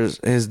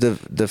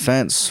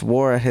defense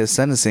swore at his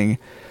sentencing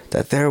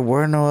that there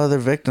were no other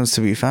victims to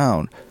be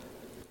found,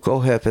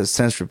 Kohlhepp has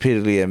since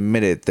repeatedly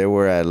admitted there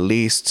were at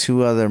least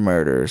 2 other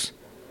murders.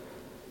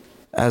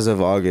 As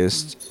of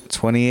August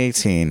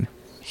 2018,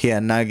 he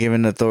had not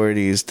given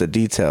authorities the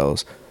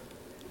details.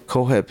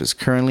 Kohlhepp is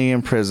currently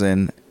in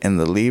prison in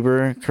the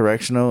Lieber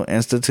Correctional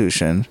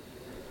Institution.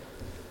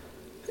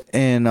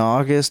 In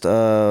August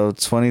of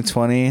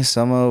 2020,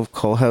 some of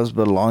Kohlhepp's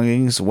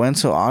belongings went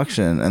to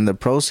auction and the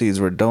proceeds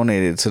were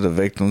donated to the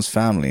victims'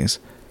 families.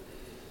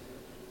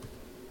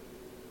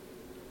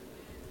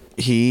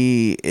 He's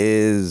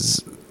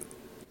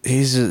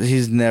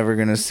never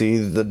gonna see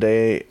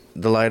the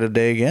light of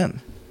day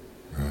again.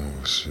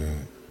 Oh shit.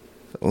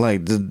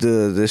 Like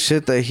the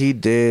shit that he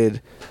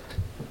did,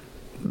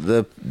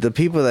 the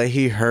people that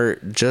he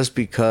hurt just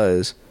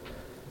because.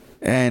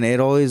 And it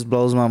always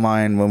blows my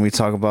mind when we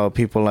talk about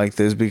people like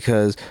this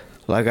because,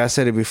 like I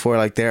said it before,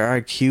 like their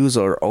IQs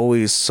are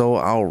always so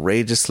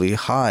outrageously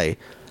high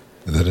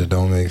that it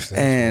don't make sense.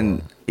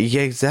 And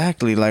yeah,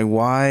 exactly. Like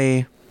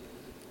why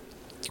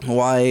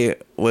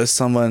would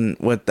someone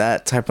with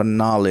that type of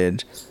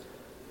knowledge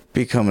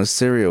become a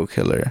serial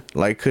killer?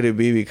 Like, could it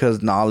be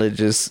because knowledge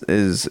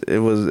it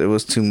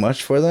was too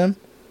much for them?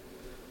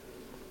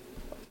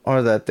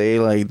 Or that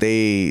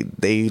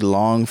they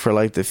long for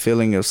like the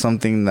feeling of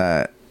something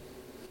that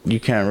you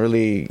can't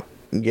really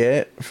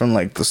get from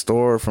like the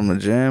store or from a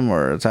gym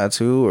or a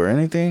tattoo or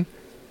anything?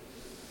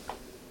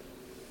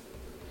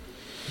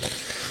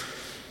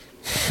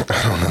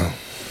 I don't know.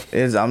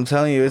 I'm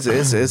telling you,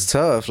 it's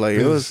tough. Like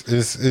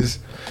it's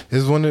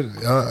one of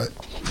you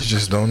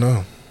just don't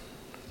know.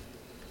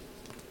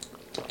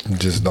 You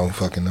just don't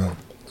fucking know.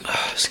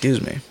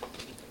 Excuse me.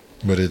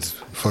 But it's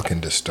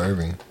fucking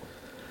disturbing.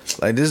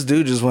 Like this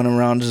dude just went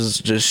around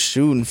just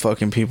shooting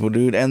fucking people,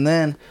 dude. And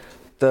then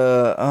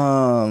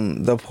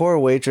the poor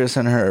waitress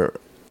and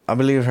I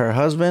believe her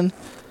husband,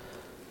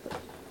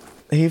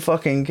 he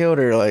fucking killed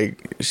her.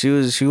 Like she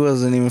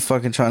wasn't even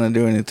fucking trying to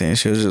do anything.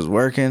 She was just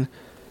working,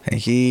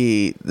 and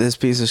this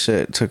piece of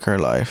shit took her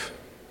life.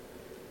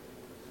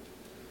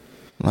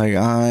 Like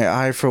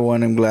I for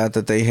one am glad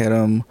that they hit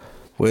him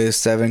with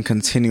 7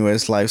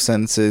 continuous life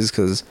sentences,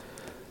 because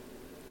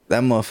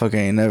that motherfucker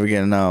ain't never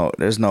getting out.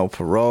 There's no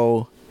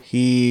parole.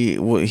 He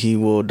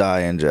will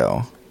die in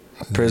jail,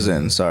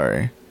 prison.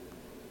 Sorry.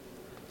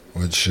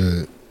 Which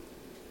I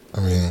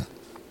mean,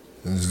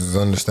 this is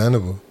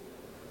understandable.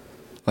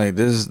 Like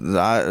this,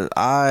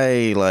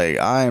 I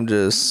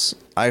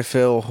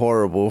feel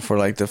horrible for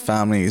like the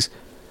families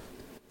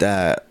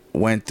that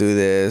went through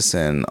this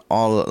and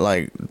all,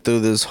 like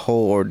through this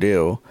whole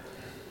ordeal.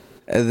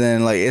 And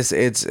then like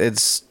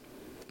it's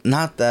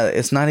not that,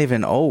 it's not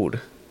even old.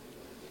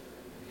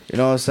 You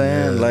know what I'm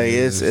saying? Yeah, like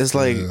it's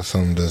like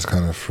something that's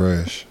kind of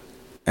fresh.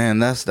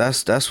 And that's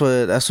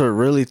what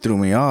really threw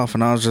me off.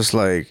 And I was just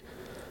like,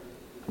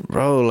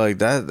 bro, like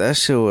that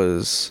shit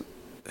was,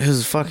 it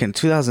was fucking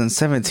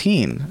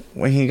 2017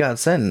 when he got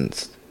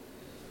sentenced.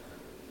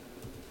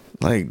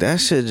 Like that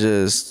shit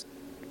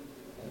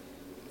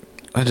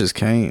I just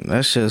can't.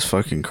 That shit's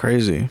fucking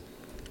crazy.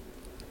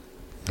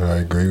 I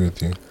agree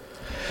with you.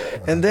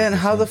 And then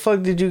how the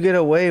fuck did you get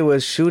away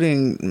with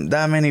shooting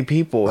that many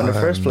people in the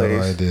first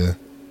place?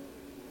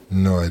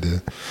 No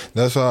idea.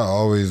 That's why I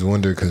always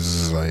wonder, because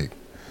it's like,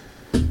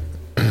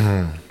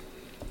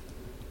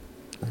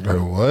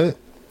 bro, what?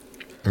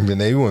 And then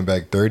they went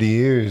back 30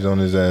 years on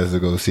his ass to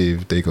go see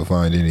if they could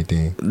find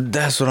anything.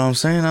 That's what I'm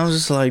saying. I was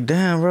just like,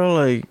 damn, bro,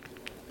 like,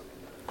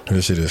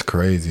 this shit is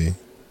crazy.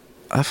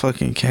 I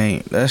fucking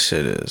can't. That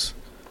shit is.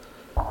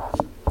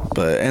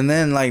 But and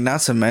then like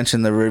not to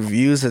mention the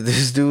reviews that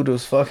this dude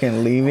was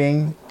fucking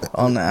leaving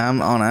on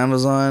on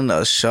Amazon,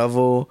 a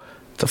shovel,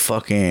 the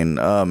fucking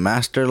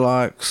master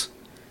locks.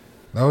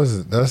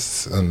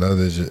 That's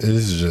another. It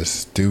is just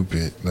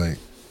stupid. Like,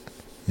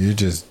 you're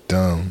just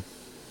dumb.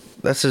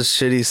 That's a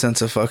shitty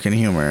sense of fucking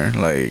humor.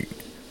 Like,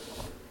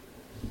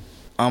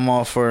 I'm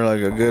all for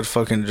like a good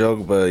fucking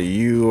joke, but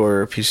you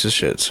are a piece of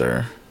shit,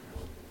 sir.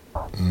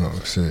 No,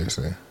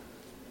 seriously.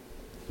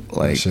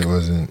 Like, that shit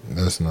wasn't.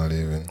 That's not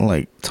even.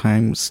 Like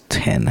times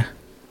 10.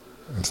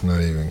 It's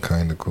not even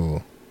kind of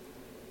cool.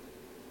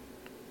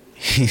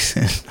 He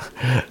said,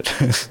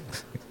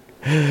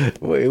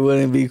 well, it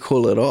wouldn't be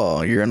cool at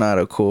all. You're not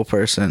a cool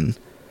person.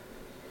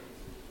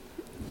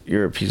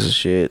 You're a piece of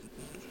shit.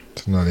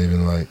 It's not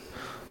even like,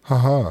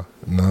 haha.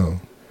 No.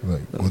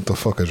 Like, what the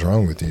fuck is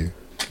wrong with you?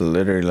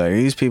 Literally, like,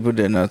 these people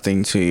did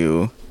nothing to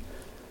you.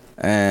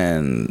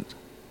 And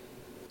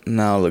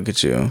now look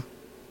at you.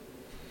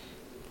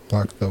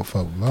 Locked up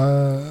for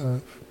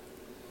life.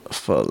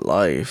 For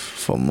life.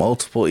 For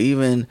multiple.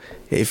 Even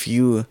if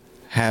you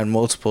had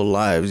multiple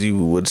lives, you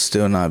would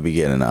still not be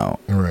getting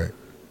out. Right.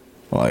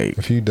 Like,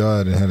 if you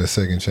died and had a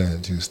second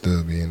chance, you'd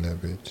still be in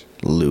that bitch.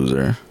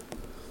 Loser.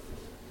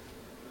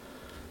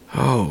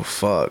 Oh,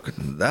 fuck.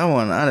 That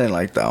one, I didn't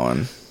like that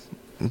one.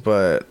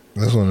 But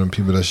that's one of the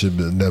people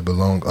that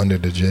belong under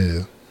the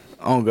jail.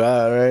 Oh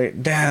God,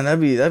 right? Damn, that'd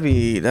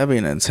be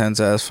an intense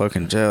ass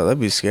fucking jail. That'd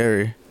be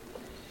scary.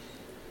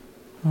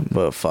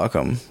 But fuck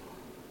them.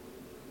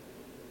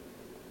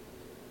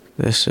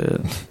 This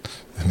shit.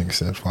 That nigga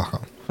said fuck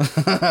them.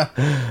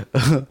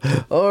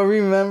 Oh,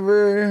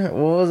 remember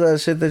what was that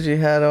shit that you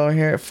had on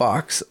here?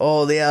 Fox.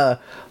 Oh yeah,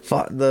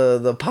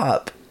 the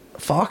pop.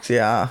 Fox,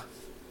 yeah.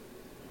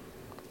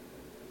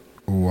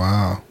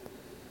 Wow.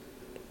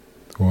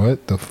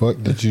 What the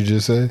fuck did you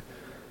just say?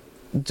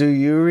 Do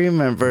you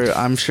remember?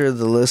 I'm sure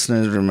the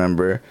listeners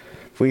remember.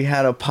 We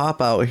had a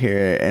pop out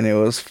here, and it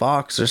was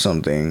Fox or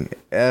something.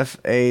 Fawkes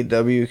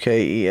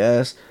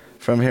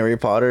from Harry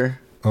Potter.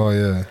 Oh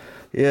yeah.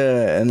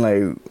 Yeah, and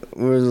like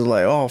we were just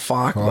like, oh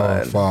fuck,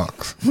 oh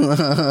Fox.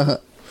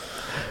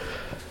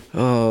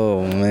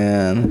 Oh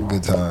man.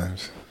 Good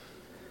times.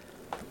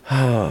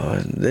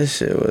 Oh, this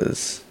shit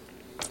was.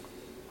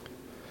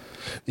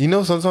 You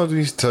know, sometimes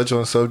we touch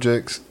on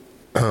subjects.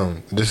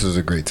 This is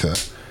a great tell.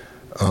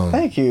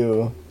 Thank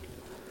you.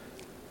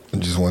 I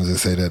just wanted to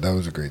say that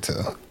was a great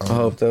tell. I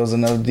hope there was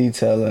enough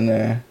detail in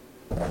there.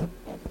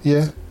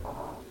 Yeah.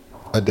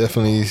 I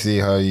definitely see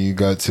how you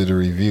got to the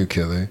review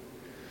killer.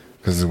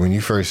 Because when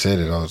you first said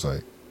it, I was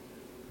like,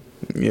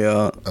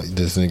 yeah.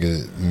 This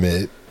nigga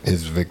met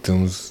his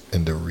victims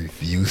in the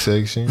review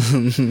section?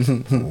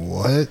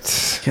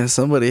 What? Can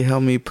somebody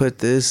help me put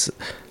this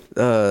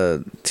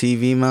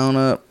TV mount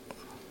up?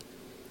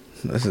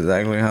 That's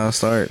exactly how it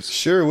starts.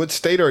 Sure, what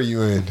state are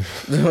you in?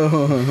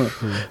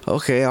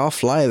 Okay, I'll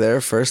fly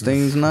there first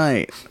thing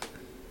tonight.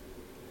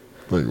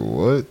 Like,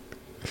 what?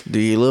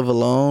 Do you live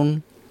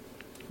alone?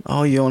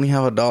 Oh, you only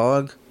have a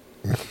dog?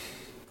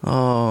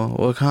 Oh,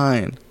 what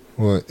kind?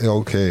 Well,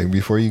 okay,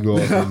 before you go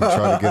off and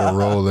try to get a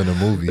role in a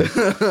movie, we're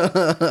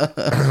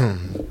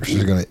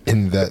just going to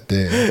end that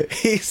there.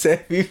 He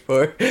said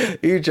before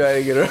you try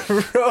to get a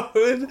role.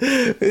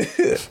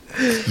 This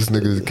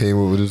nigga just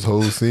came up with his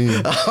whole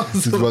scene.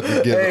 He's about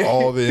to get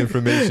all the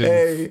information.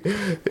 Hey,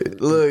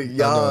 look,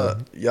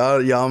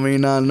 y'all may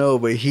not know,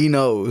 but he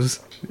knows.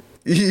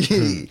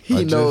 He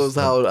knows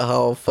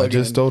how fucking... I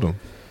just told him.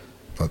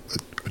 I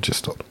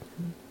just told him.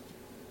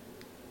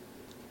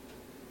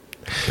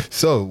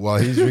 So while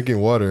he's drinking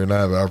water and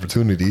I have an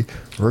opportunity,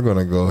 we're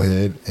gonna go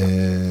ahead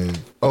and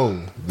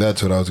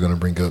that's what I was gonna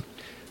bring up.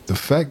 The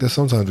fact that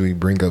sometimes we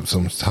bring up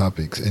some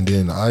topics and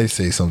then I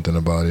say something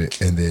about it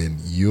and then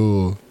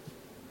you'll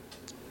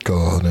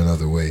go in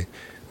another way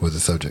with the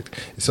subject.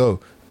 So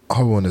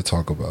I want to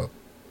talk about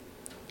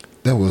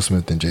that Will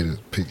Smith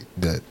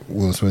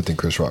and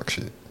Chris Rock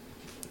shit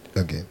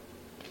again.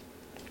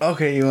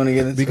 Okay, you want to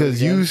get into because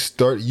it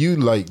again? you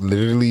like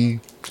literally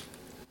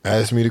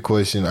asked me the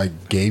question, I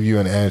gave you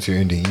an answer,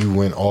 and then you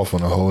went off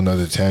on a whole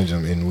nother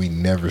tangent, and we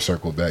never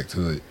circled back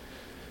to it.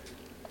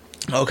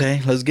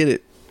 Okay, let's get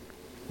it.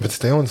 But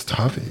stay on this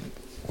topic,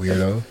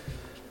 weirdo.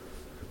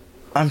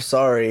 I'm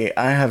sorry,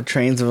 I have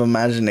trains of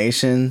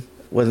imagination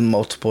with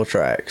multiple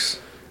tracks.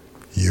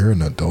 You're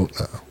an adult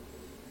now.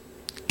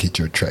 Get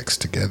your tracks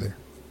together.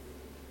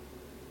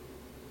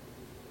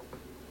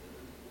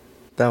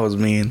 That was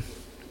mean.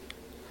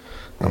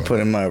 I'm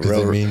putting my... Is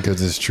it mean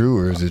because it's true,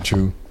 or is it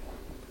true?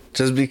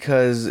 Just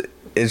because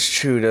it's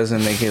true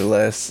doesn't make it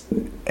less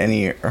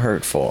any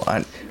hurtful.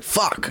 I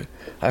fucked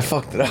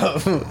it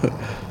up.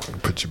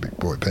 Put your big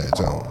boy pants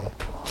on.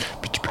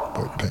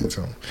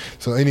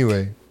 So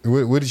anyway,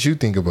 what did you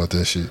think about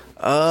that shit?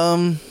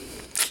 Because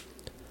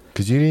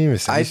you didn't even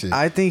say shit.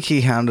 I think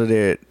he handled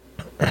it.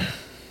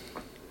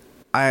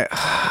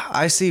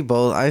 I see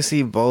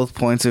both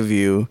points of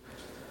view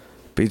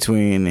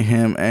between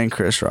him and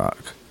Chris Rock.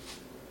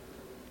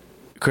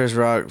 Chris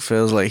Rock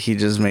feels like he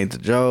just made the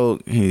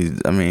joke.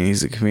 He's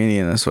a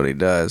comedian. That's what he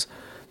does.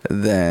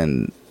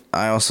 Then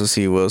I also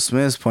see Will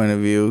Smith's point of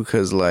view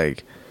because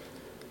like,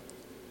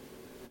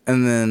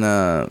 and then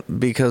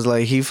because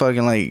like he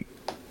fucking like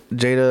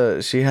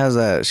Jada, she has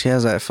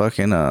that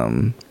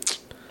fucking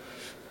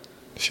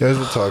She has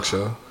a talk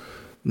show.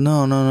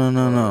 No.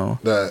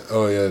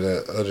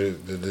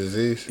 The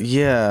disease.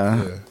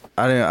 Yeah.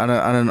 I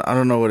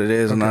don't know what it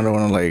is, and I don't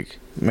want to like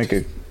make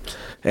it.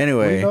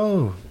 Anyway.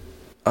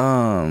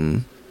 I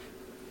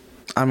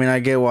mean, I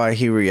get why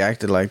he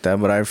reacted like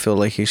that, but I feel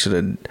like he should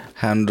have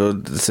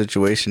handled the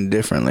situation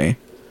differently.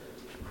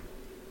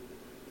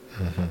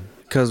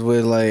 Because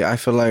with like, I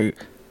feel like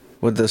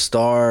with the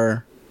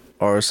star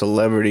or a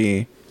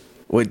celebrity,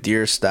 with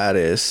your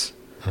status,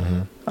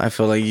 I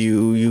feel like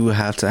you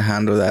have to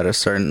handle that a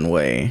certain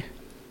way.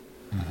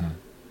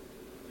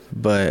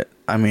 But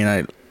I mean,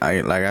 I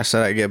like I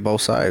said, I get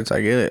both sides.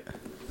 I get it.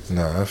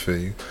 Nah, I feel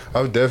you.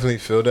 I would definitely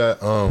feel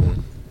that.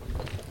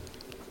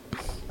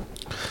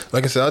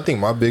 Like I said, I think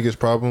my biggest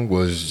problem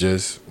was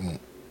just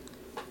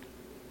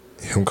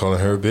him calling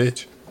her a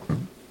bitch.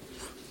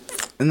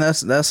 And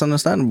that's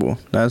understandable.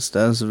 That's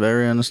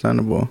very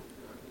understandable.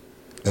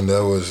 And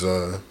that was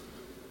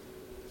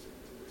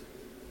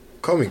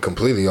caught me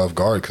completely off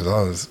guard because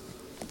I was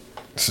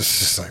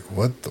just like,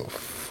 what the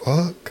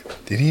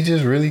fuck? Did he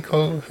just really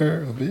call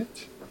her a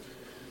bitch?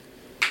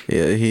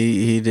 Yeah,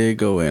 he did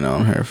go in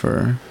on her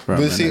for a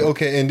minute. See,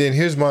 okay, and then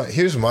here's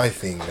my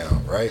thing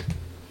now, right?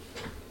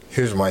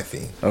 Here's my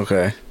thing.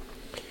 Okay.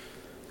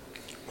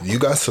 You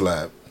got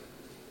slapped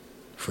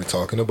for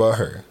talking about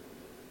her.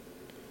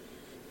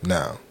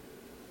 Now,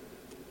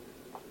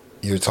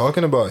 you're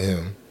talking about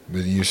him,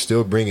 but you're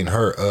still bringing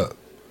her up,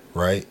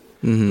 right?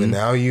 But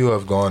now you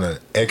have gone an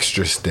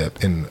extra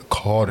step and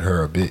called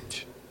her a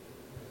bitch.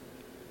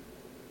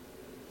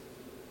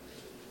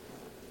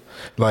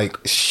 Like,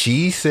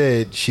 she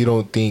said she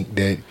don't think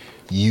that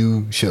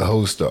you should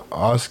host the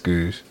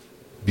Oscars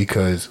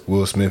because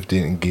Will Smith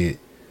didn't get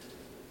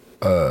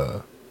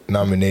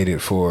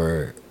nominated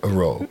for a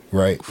role,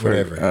 right?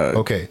 Whatever.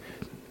 Okay.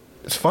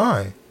 It's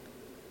fine.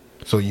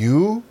 So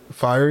you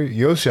fire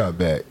your shot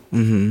back.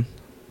 Then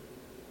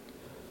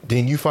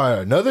you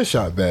fire another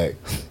shot back.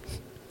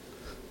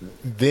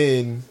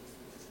 Then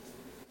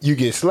you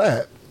get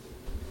slapped.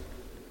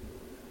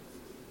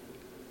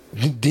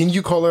 Then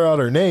you call her out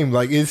her name.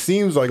 Like, it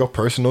seems like a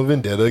personal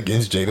vendetta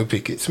against Jada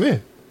Pinkett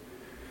Smith.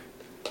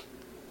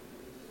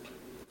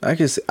 I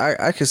can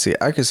see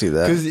that.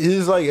 Because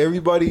it's like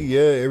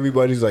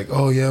everybody's like,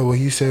 oh yeah, well,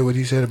 he said what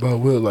he said about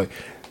Will. Like,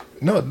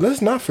 no,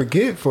 let's not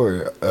forget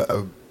for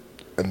a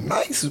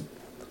nice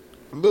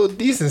little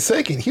decent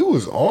second, he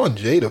was on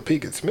Jada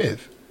Pinkett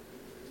Smith.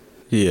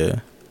 Yeah.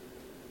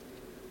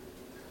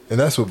 And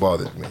that's what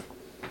bothers me.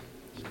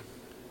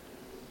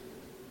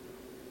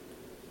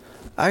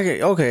 I do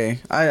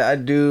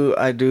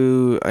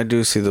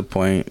see the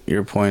point.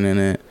 Your point in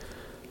it.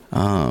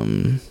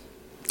 I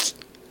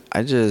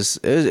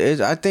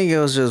think it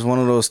was just one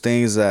of those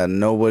things that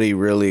nobody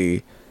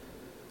really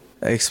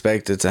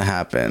expected to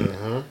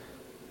happen.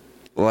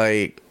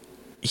 Like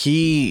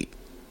the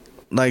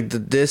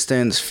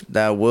distance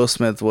that Will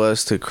Smith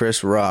was to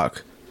Chris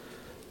Rock.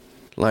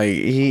 Like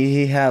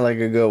he had like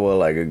a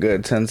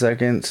good 10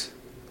 seconds.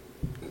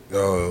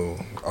 Oh,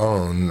 I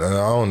don't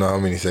know how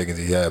many seconds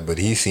he had, but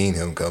he seen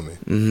him coming.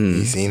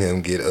 He seen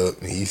him get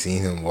up. He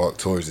seen him walk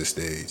towards the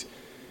stage.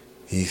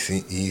 He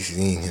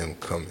seen him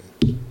coming.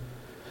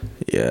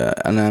 Yeah,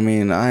 and I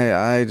mean,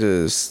 I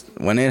just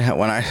when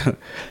I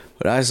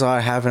saw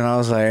it happen, I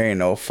was like, there ain't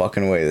no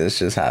fucking way this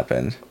just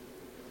happened.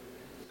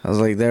 I was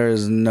like, there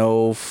is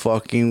no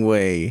fucking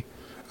way.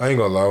 I ain't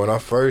gonna lie, when I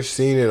first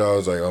seen it, I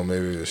was like, oh,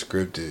 maybe it was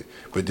scripted.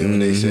 But then when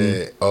they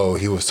said, oh,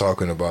 he was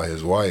talking about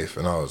his wife,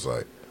 and I was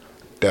like,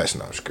 that's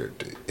not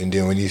scripted. And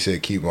then when he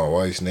said, keep my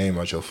wife's name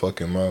out your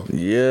fucking mouth,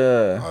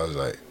 yeah, I was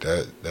like,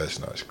 that's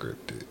not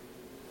scripted.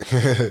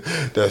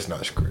 That's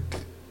not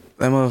scripted.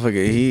 That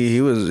motherfucker,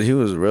 he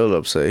was real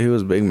upset. He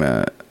was big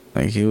mad.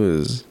 Like, I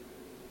was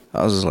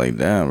just like,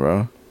 damn,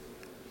 bro.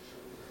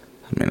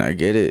 I mean, I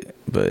get it,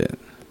 but...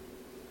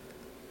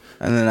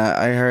 And then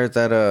I heard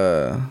that,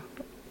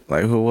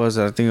 like, who was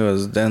it? I think it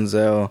was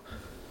Denzel.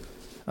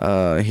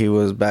 He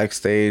was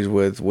backstage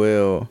with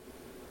Will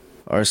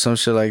or some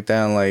shit like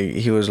that. And, like,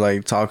 he was,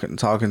 like, talking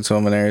to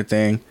him and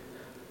everything.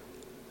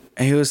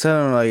 And he was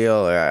telling him, like,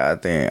 yo, like, I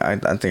think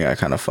I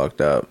kind of fucked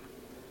up.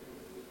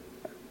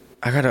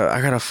 I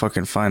gotta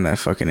fucking find that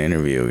fucking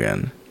interview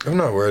again. I'm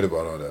not worried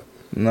about all that.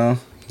 No?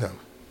 No.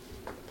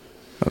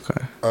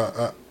 Okay.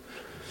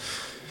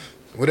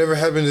 Whatever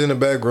happens in the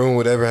back room,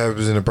 whatever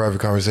happens in the private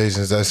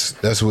conversations,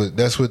 that's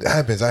what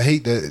happens. I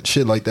hate that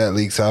shit like that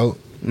leaks out.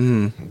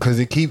 Because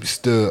it keeps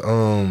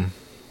the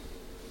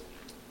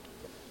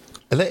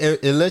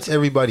it lets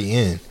everybody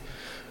in,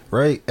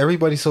 right?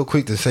 Everybody's so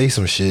quick to say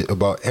some shit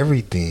about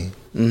everything.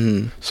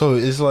 So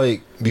it's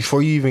like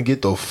before you even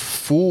get the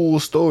full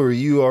story,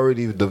 you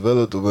already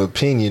developed an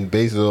opinion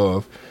based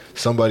off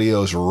somebody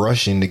else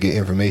rushing to get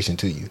information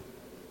to you.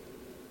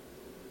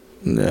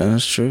 Yeah,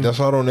 that's true. That's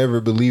why I don't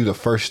ever believe the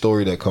first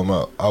story that come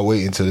out. I'll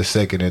wait until the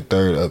second and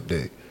third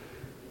update.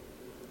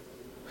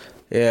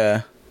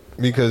 Yeah.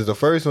 Because the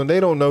first one, they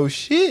don't know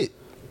shit.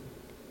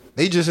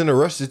 They just in a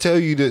rush to tell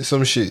you that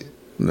some shit.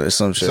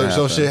 Some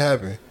shit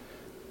happened.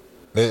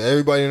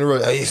 Everybody in the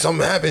rush. Hey,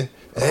 something happened.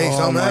 Hey,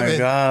 something happened. Oh my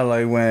God!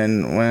 Like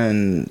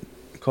when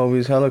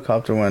Kobe's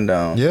helicopter went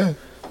down. Yeah.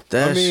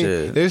 That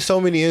shit. There's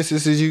so many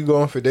instances you can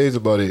go on for days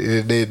about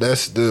it.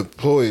 That's the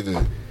ploy.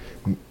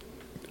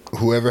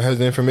 Whoever has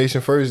the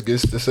information first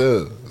gets to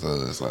sell.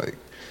 So it's like,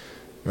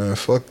 man,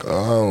 fuck.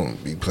 I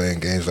don't be playing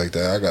games like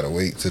that. I gotta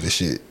wait till the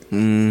shit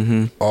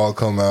all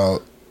come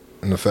out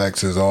and the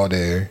facts is all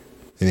there,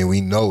 and then we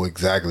know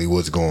exactly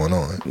what's going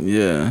on.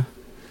 Yeah.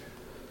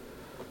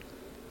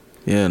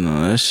 Yeah,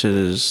 no, that shit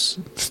is...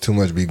 It's too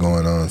much be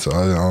going on, so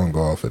I don't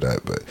go off of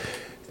that. But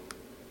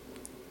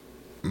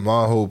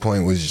my whole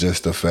point was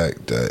just the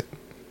fact that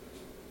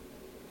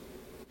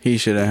he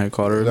shouldn't have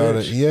called her a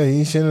bitch. Yeah,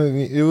 he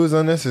shouldn't. It was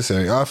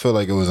unnecessary. I feel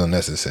like it was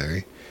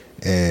unnecessary,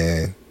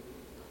 and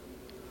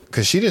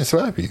because she didn't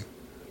slap you.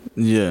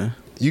 Yeah.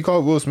 You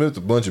called Will Smith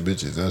a bunch of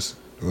bitches. That's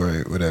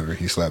right. Whatever.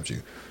 He slapped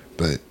you,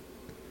 but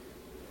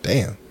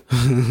damn,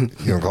 you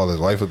gonna call his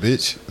wife a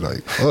bitch?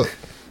 Like, fuck.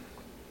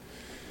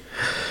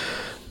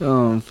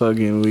 Oh, I'm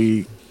fucking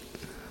weak.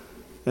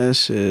 That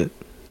shit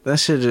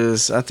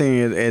just, I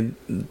think it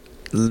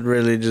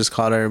really just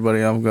caught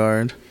everybody off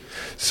guard.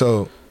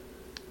 So,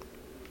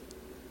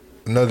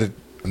 another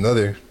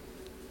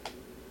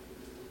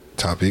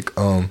topic,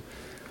 you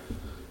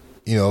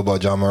know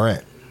about John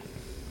Morant?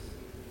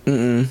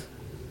 Mm-mm.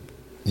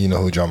 You know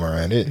who John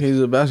Morant is?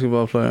 He's a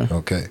basketball player.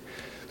 Okay.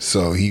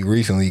 So, he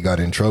recently got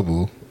in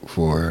trouble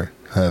for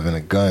having a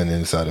gun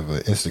inside of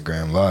an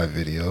Instagram live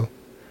video.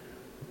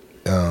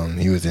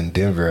 He was in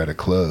Denver at a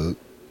club,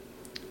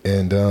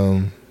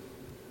 and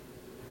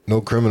no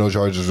criminal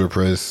charges were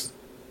pressed.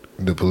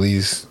 The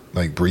police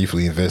like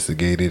briefly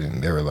investigated,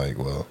 and they were like,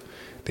 well,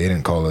 they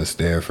didn't call us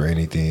there for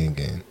anything,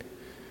 and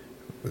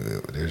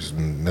there's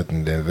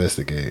nothing to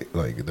investigate.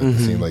 Like, it doesn't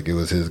seem like it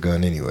was his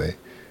gun anyway.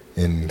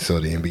 And so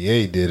the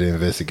NBA did an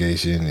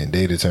investigation, and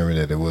they determined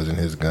that it wasn't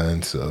his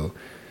gun, so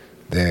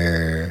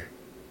they're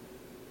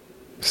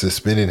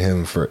suspending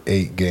him for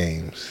 8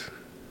 games.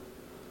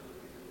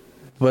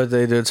 But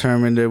they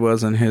determined it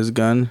wasn't his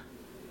gun?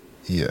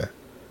 Yeah.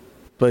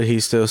 But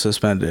he's still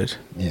suspended?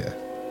 Yeah.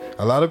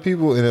 A lot of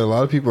people are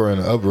in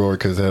an uproar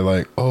because they're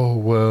like, oh,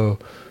 well,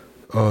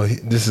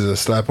 this is a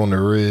slap on the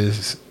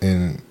wrist.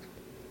 And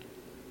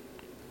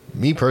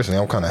me personally,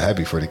 I'm kind of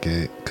happy for the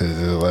kid because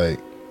they're like,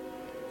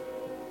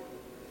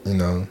 you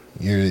know,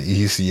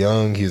 he's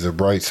young, he's a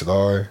bright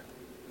star,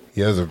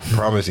 he has a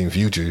promising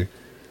future.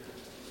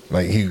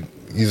 Like,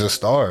 he's a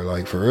star,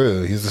 like, for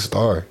real, he's a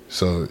star.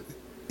 So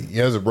he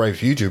has a bright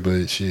future,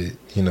 but shit,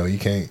 you know, you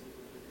can't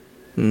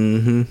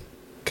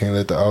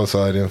let the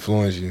outside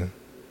influence you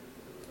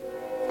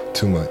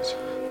too much.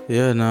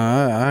 Yeah, no,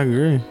 I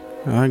agree.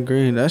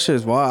 That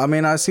shit's wild. I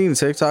mean, I seen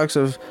TikToks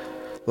of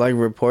like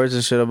reports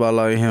and shit about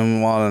like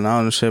him wilding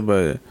out and shit,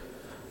 but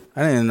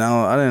I didn't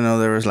know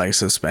there was like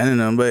suspending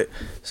him. But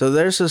so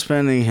they're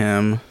suspending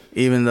him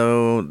even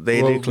though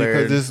they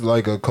declared, because it's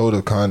like a code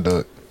of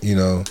conduct, you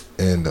know,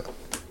 and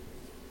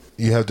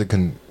you have to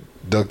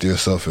conduct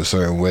yourself a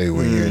certain way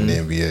when you're in the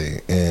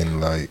NBA,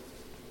 and like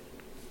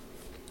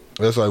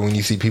that's why when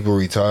you see people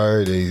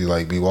retire, they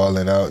like be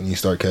wilding out, and you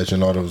start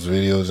catching all those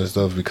videos and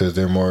stuff because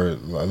they're a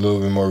little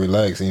bit more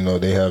relaxed. You know,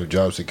 they have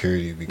job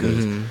security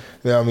because,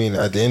 yeah, I mean,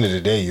 at the end of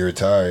the day, you're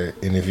retired,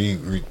 and if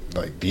you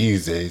like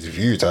these days, if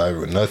you retired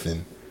with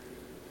nothing,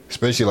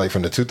 especially like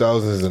from the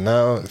 2000s and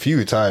now, if you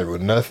retired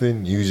with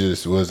nothing, you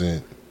just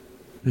wasn't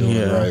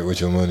doing right with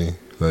your money,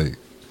 like.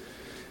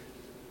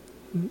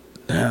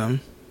 Damn.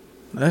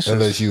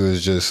 Unless you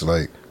was just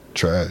like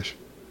trash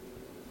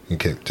and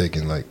kept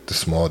taking like the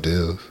small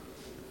deals.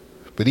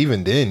 But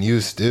even then, you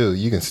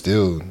can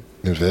still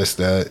invest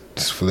that,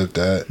 just flip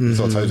that. There's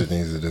all types of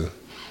things to do.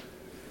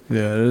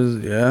 Yeah, it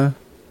is. Yeah.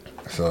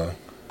 So.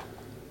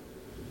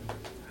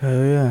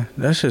 Hell yeah,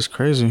 that's just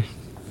crazy.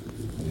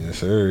 Yes,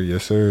 sir.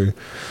 Yes, sir.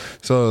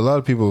 So a lot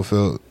of people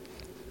felt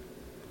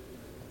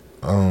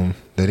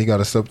that he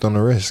got stepped on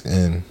the wrist,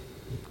 and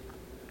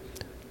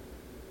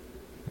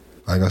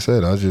like I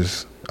said, I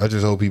just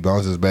hope he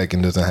bounces back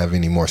and doesn't have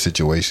any more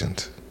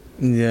situations.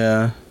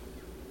 Yeah.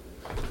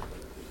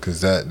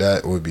 Cause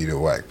that would be the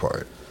whack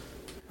part.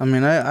 I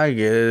mean, I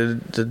get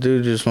it. The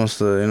dude just wants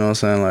to, you know what I'm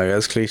saying? Like,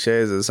 as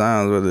cliche as it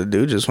sounds, but the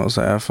dude just wants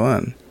to have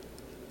fun.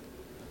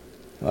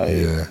 Like,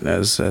 yeah.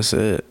 That's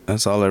it.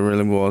 That's all it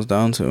really boils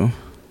down to.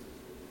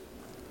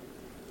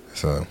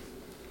 So,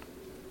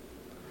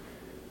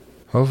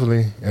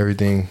 hopefully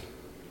everything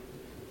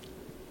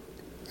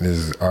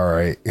is all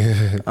right.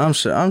 I'm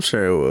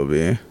sure it will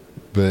be.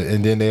 But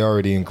and then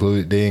they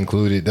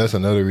included. That's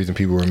another reason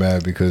people were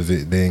mad, because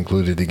they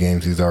included the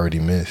games he's already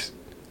missed.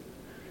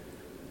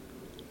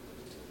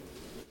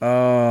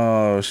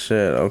 Oh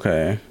shit!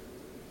 Okay.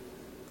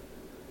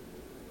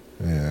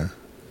 Yeah.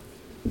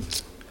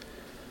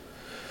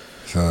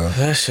 So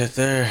that shit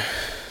there.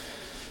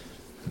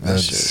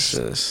 That's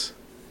just.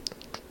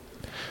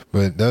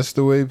 But that's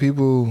the way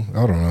people.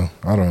 I don't know.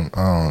 I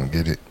don't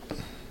get it.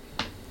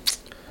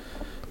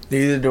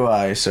 Neither do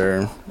I,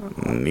 sir.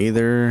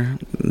 Neither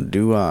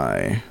do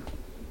I.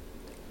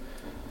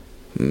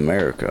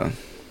 America.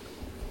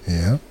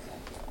 Yeah.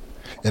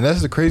 And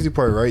that's the crazy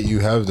part, right? You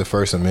have the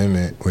First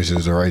Amendment, which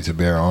is the right to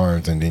bear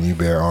arms, and then you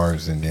bear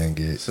arms and then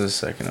get... It's the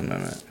Second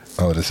Amendment.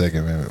 Oh, the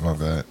Second Amendment, my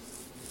bad.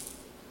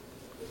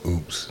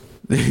 Oops.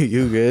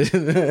 You good?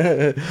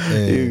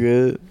 You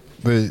good?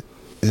 But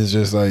it's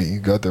just like, you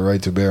got the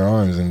right to bear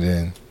arms, and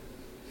then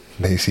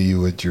they see you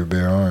with your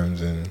bare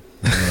arms, and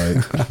you're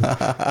like,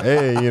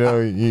 hey,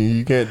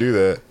 you can't do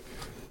that.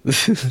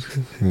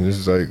 And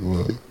it's like,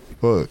 well,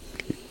 fuck.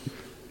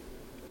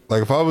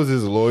 Like, if I was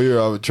his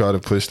lawyer, I would try to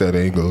push that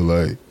angle.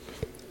 Like,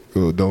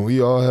 well, don't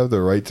we all have the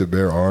right to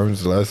bear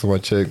arms? The last time I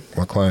checked,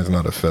 my client's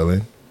not a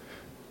felon.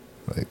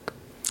 Like,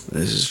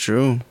 this is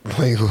true.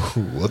 Like,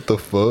 what the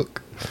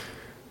fuck?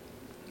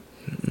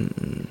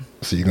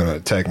 So you're gonna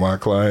attack my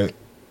client?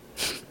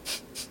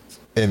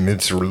 And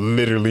it's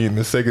literally in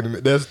the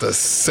second. That's the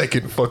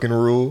second fucking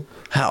rule.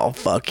 How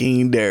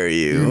fucking dare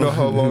you? You know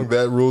how long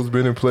that rule's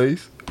been in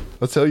place?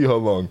 I'll tell you how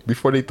long.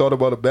 Before they thought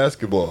about a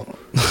basketball.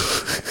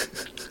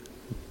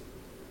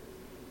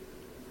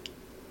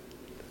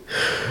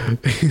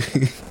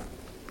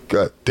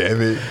 God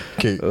damn it.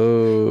 Can't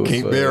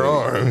bear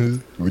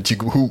arms. But you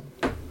can hoop.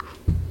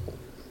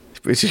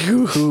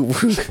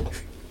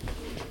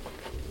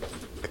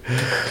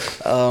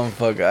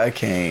 Fuck, I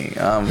can't.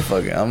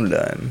 I'm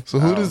done. So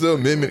who does the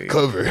amendment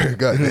cover?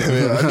 God damn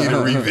it. I need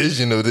a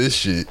revision of this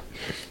shit.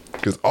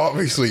 Because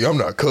obviously I'm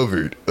not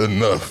covered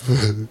enough.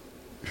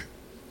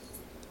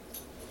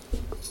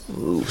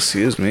 Ooh,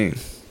 excuse me.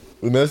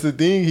 And that's the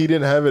thing. He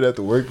didn't have it at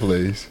the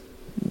workplace.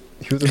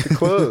 He was at the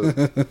club.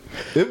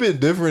 It'd been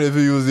different if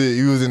he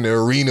was in the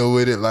arena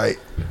with it, like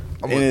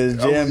in his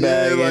gym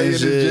bag, like in his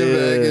gym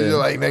bag, and you're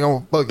like, nigga, I'm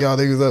gonna fuck y'all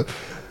niggas up.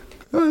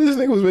 This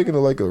nigga was making a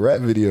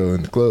rap video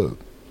in the club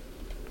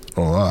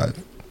on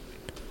live.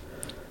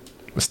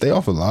 But stay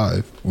off of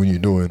live when you're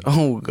doing.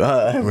 Oh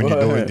God, when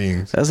you're doing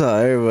things. That's how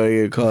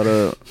everybody get caught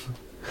up.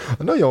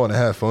 I know y'all want to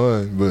have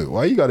fun, but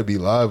why you got to be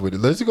live with it?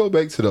 Let's go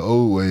back to the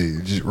old way.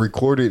 Just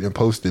record it and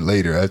post it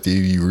later after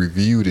you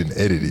reviewed and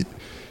edited.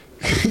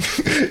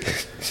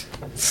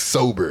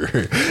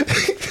 Sober.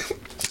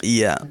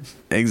 Yeah,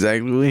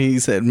 exactly what he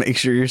said. Make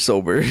sure you're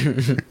sober.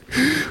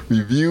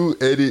 Review,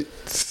 edit,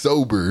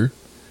 sober.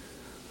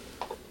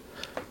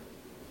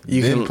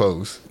 Then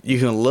post. You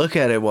can look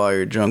at it while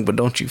you're drunk, but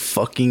don't you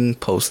fucking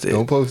post it.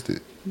 Don't post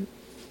it.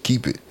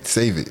 Keep it.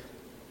 Save it.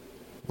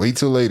 Wait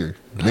till later.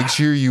 Make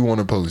sure you want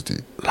to post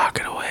it. Lock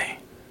it away.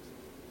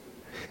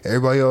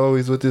 Everybody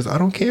always with this I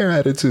don't care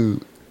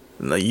attitude.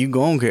 No, you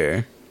gon'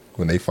 care.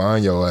 When they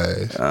find your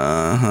ass.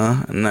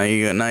 Now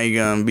you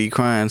gonna be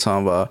crying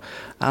talking about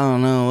I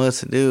don't know what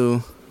to do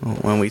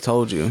when we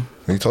told you.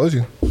 We told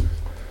you.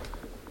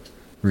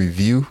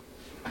 Review,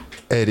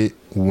 edit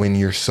when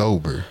you're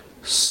sober.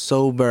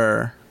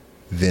 Sober.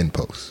 Then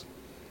post.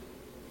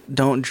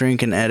 Don't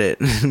drink and edit.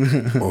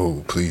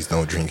 Oh, please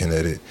don't drink and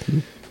edit.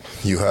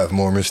 You have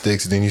more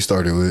mistakes than you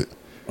started with.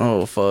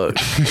 Oh fuck.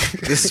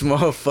 This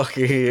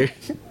motherfucker here.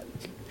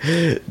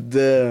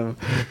 Damn,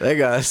 that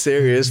got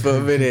serious for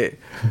a minute.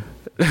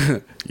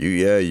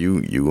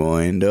 You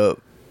gonna end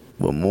up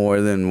with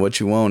more than what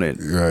you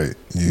wanted. Right.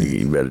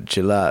 You better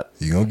chill out.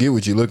 You gonna get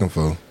what you're looking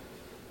for.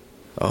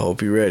 I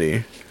hope you're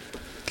ready.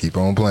 Keep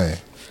on playing.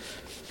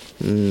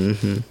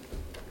 Mm-hmm.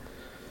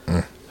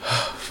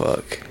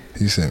 Fuck.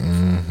 He said,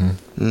 mm-hmm.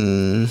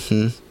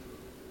 Mm-hmm.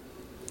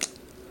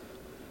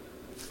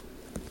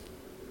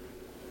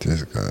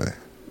 This guy.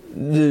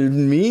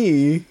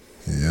 Me?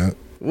 Yep.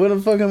 What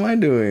the fuck am I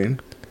doing?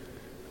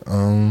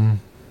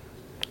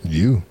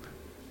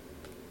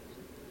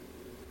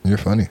 You're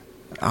funny.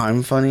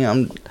 I'm funny.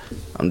 I'm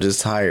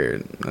just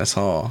tired. That's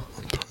all.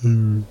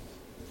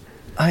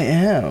 I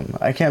am.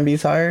 I can't be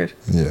tired.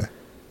 Yeah.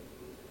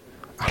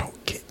 I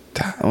don't get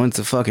that. I went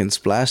to fucking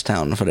Splash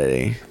Town for the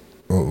day.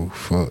 Oh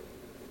fuck!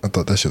 I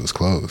thought that shit was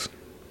closed.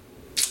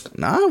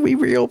 Nah, we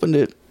reopened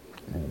it.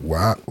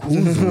 Wow.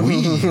 Who's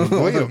we?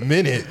 Wait a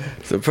minute.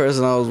 It's the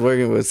person I was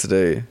working with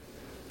today.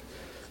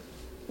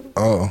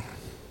 Oh.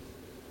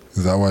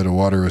 Is that why the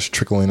water is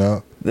trickling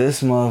out?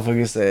 This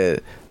motherfucker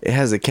said, it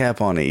has a cap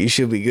on it. You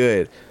should be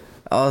good.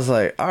 I was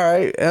like,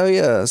 alright, hell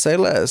yeah, say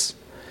less.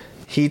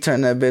 He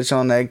turned that bitch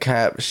on, that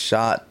cap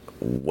shot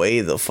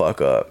way the fuck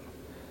up.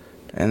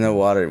 And the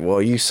water,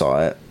 well, you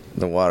saw it.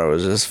 The water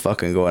was just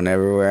fucking going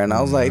everywhere. And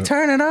I was like,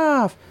 turn it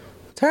off.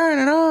 Turn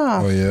it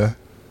off. Oh, yeah?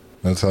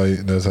 That's how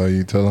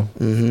you tell him?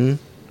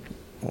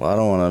 Mm-hmm. Well, I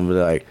don't want to be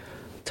like,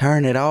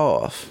 turn it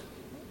off.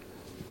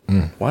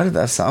 Why did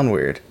that sound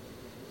weird?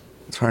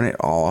 Turn it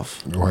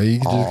off. Why you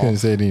just couldn't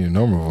say it in your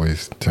normal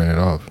voice? Turn it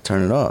off.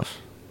 Turn it off.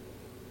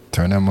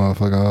 Turn that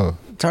motherfucker off.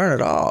 Turn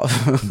it off.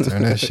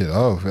 Turn that shit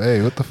off.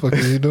 Hey, what the fuck are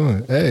you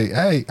doing?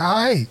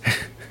 Hey.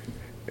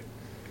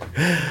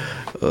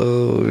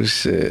 Oh,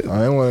 shit. I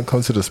didn't want to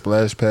come to the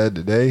splash pad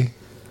today.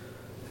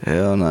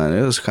 Hell no.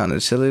 It was kind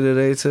of chilly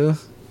today, too.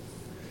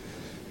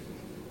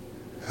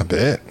 I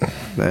bet.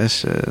 That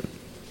shit.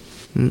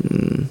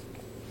 Mm-mm.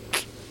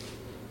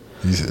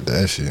 You said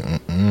that shit.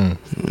 Mm-mm.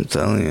 I'm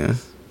telling you.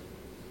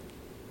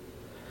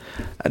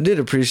 I did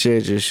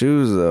appreciate your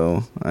shoes,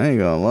 though. I ain't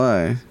gonna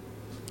lie.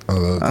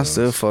 I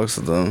still fucks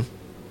with them.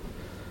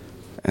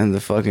 And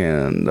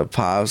the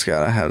Pops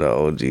gotta have the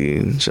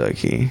OG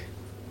Chucky.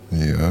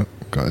 Yeah,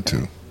 got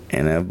to.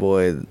 And that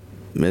boy,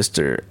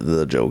 Mr.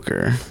 the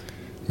Joker.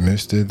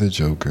 Mr. the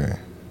Joker.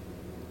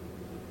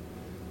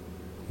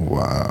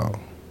 Wow.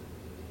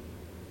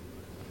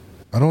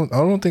 I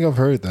don't think I've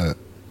heard that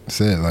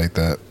said like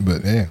that,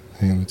 but yeah,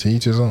 to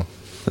each his own.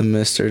 The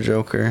Mr.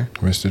 Joker.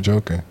 Mr.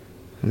 Joker.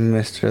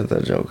 Mr.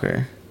 the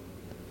Joker.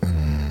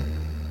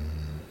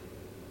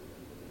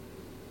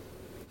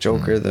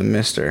 Joker the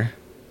Mister.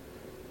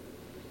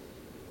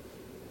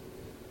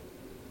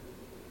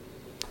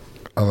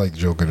 I like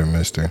Joker the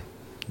Mister.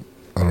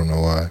 I don't know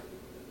why.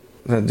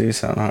 That do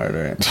sound hard,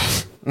 right?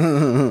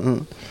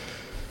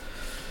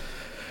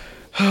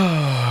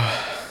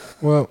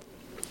 Well,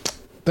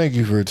 thank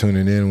you for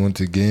tuning in once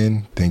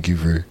again. Thank you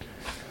for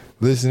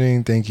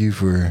listening. Thank you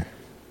for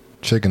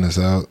checking us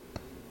out.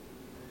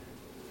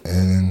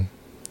 And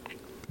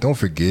don't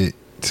forget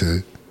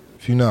to,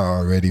 if you're not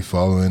already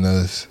following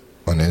us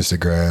on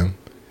Instagram,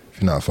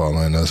 if you're not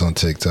following us on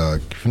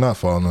TikTok, if you're not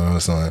following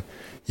us on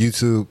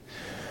YouTube,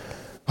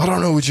 I don't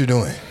know what you're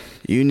doing.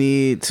 You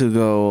need to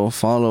go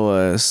follow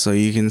us so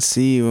you can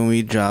see when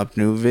we drop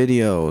new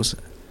videos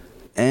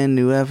and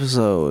new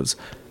episodes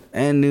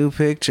and new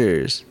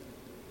pictures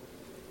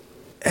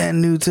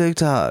and new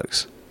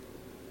TikToks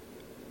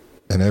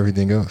And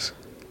everything else.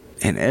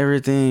 and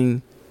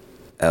everything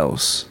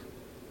else.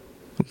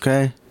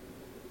 Okay?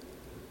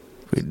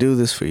 We do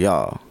this for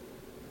y'all.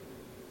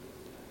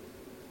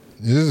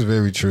 This is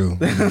very true.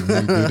 We do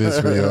this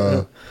for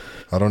y'all.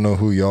 I don't know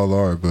who y'all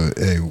are, but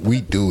hey,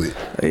 we do it.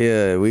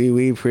 Yeah,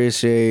 we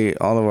appreciate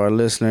all of our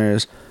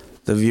listeners,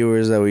 the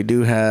viewers that we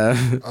do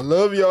have. I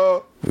love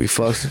y'all. We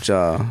fucks with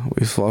y'all.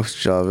 We fucks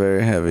with y'all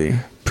very heavy.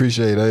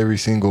 Appreciate every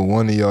single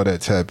one of y'all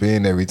that tap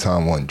in every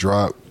time one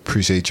drop.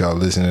 Appreciate y'all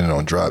listening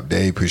on drop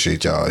day.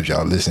 Appreciate y'all if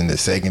y'all listen the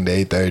second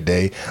day, third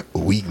day, a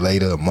week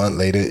later, a month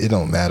later. It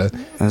don't matter.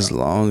 As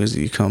long as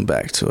you come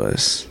back to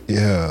us.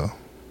 Yeah.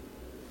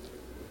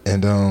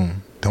 And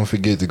don't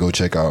forget to go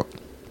check out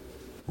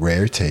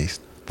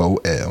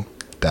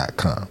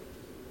RareTaste4L.com.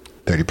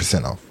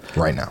 30% off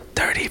right now.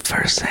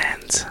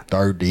 30%.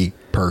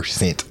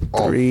 30%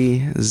 off.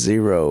 30.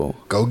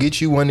 Go get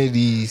you one of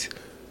these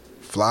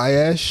fly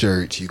ass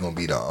shirts. You're gonna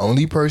be the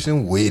only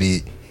person with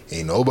it.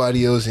 Ain't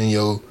nobody else in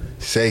your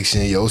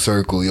section, your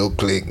circle, your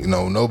clique.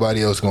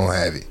 Nobody else gonna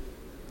have it.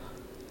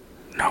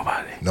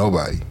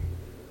 Nobody.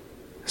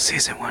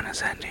 Season 1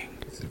 is ending.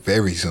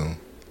 Very soon.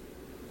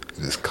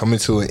 It's coming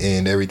to an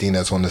end. Everything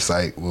that's on the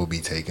site will be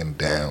taken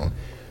down.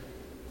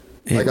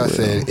 Like I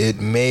said,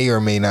 it may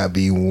or may not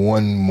be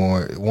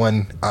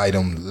one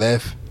item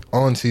left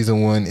on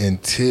season 1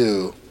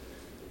 until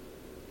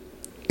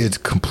it's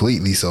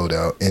completely sold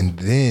out, and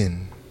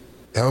then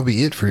that'll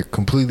be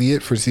completely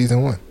it for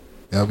season 1.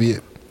 That'll be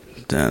it.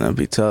 Damn, that'll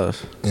be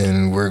tough.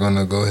 And we're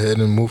gonna go ahead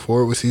and move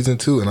forward with season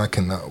 2, and I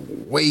cannot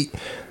wait.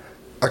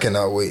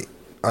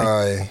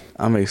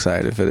 I'm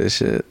excited for this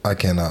shit. I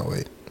cannot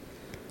wait.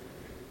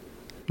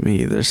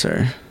 Me either,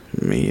 sir.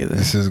 Me either.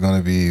 This is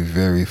gonna be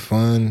very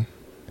fun,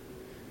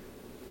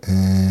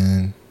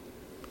 and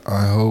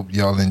I hope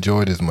y'all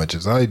enjoyed as much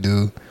as I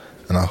do,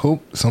 and I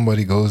hope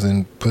somebody goes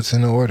and puts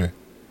in an order.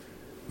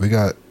 We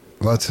got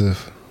lots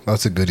of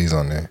goodies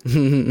on there.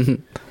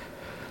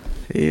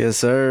 Yes,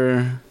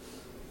 sir.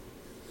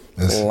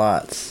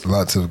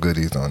 Lots of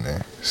goodies on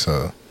there.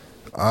 So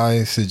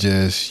I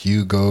suggest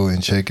you go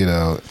and check it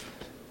out.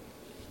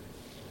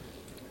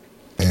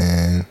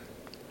 And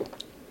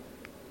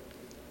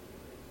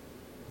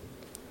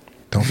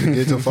don't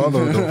forget to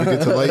follow. Don't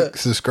forget to like,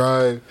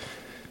 subscribe.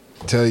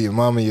 Tell your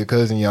mama, your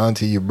cousin, your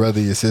auntie, your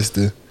brother, your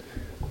sister,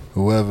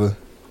 whoever,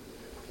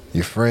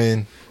 your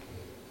friend,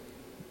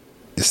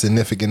 your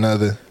significant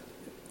other,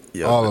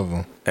 all of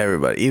them.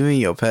 Everybody, even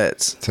your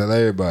pets. Tell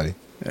everybody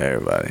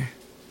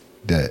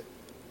that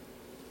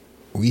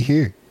we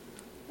here.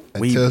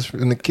 Tell us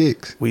from the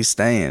kicks. We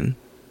staying.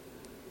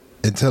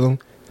 And tell them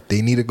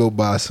they need to go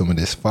buy some of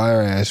this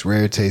fire ass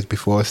Rare Taste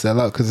before it sell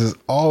out, because it's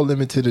all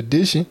limited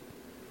edition.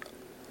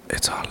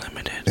 It's all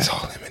limited. It's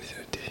all limited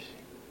edition.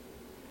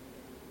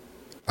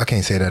 I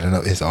can't say that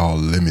enough. It's all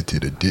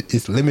limited edition.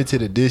 It's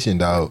limited edition,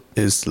 dog.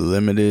 It's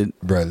limited.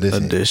 Bruh,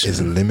 listen. Edition.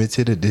 It's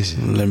limited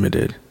edition.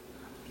 Limited.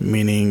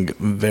 Meaning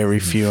very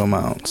few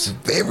amounts.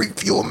 Very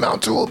few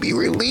amounts will be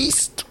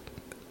released.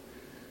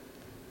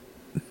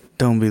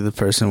 Don't be the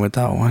person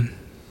without one.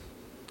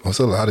 There's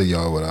a lot of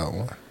y'all without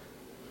one.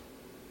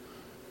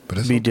 But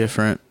it's be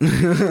different.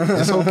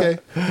 It's okay.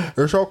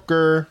 It's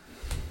okay.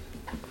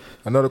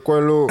 Another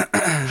Quelo.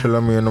 She'll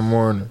let me in the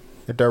morning.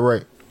 Get that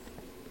right.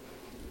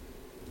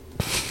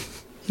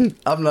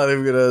 I'm not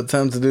even gonna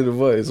attempt to do the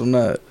voice. I'm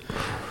not.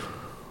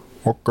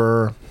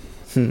 Okay.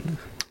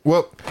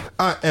 Well,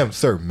 I am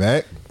Sir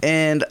Mac.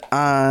 And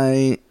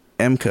I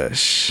am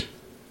Kush.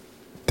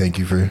 Thank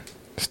you for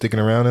sticking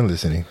around and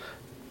listening.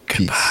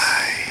 Peace.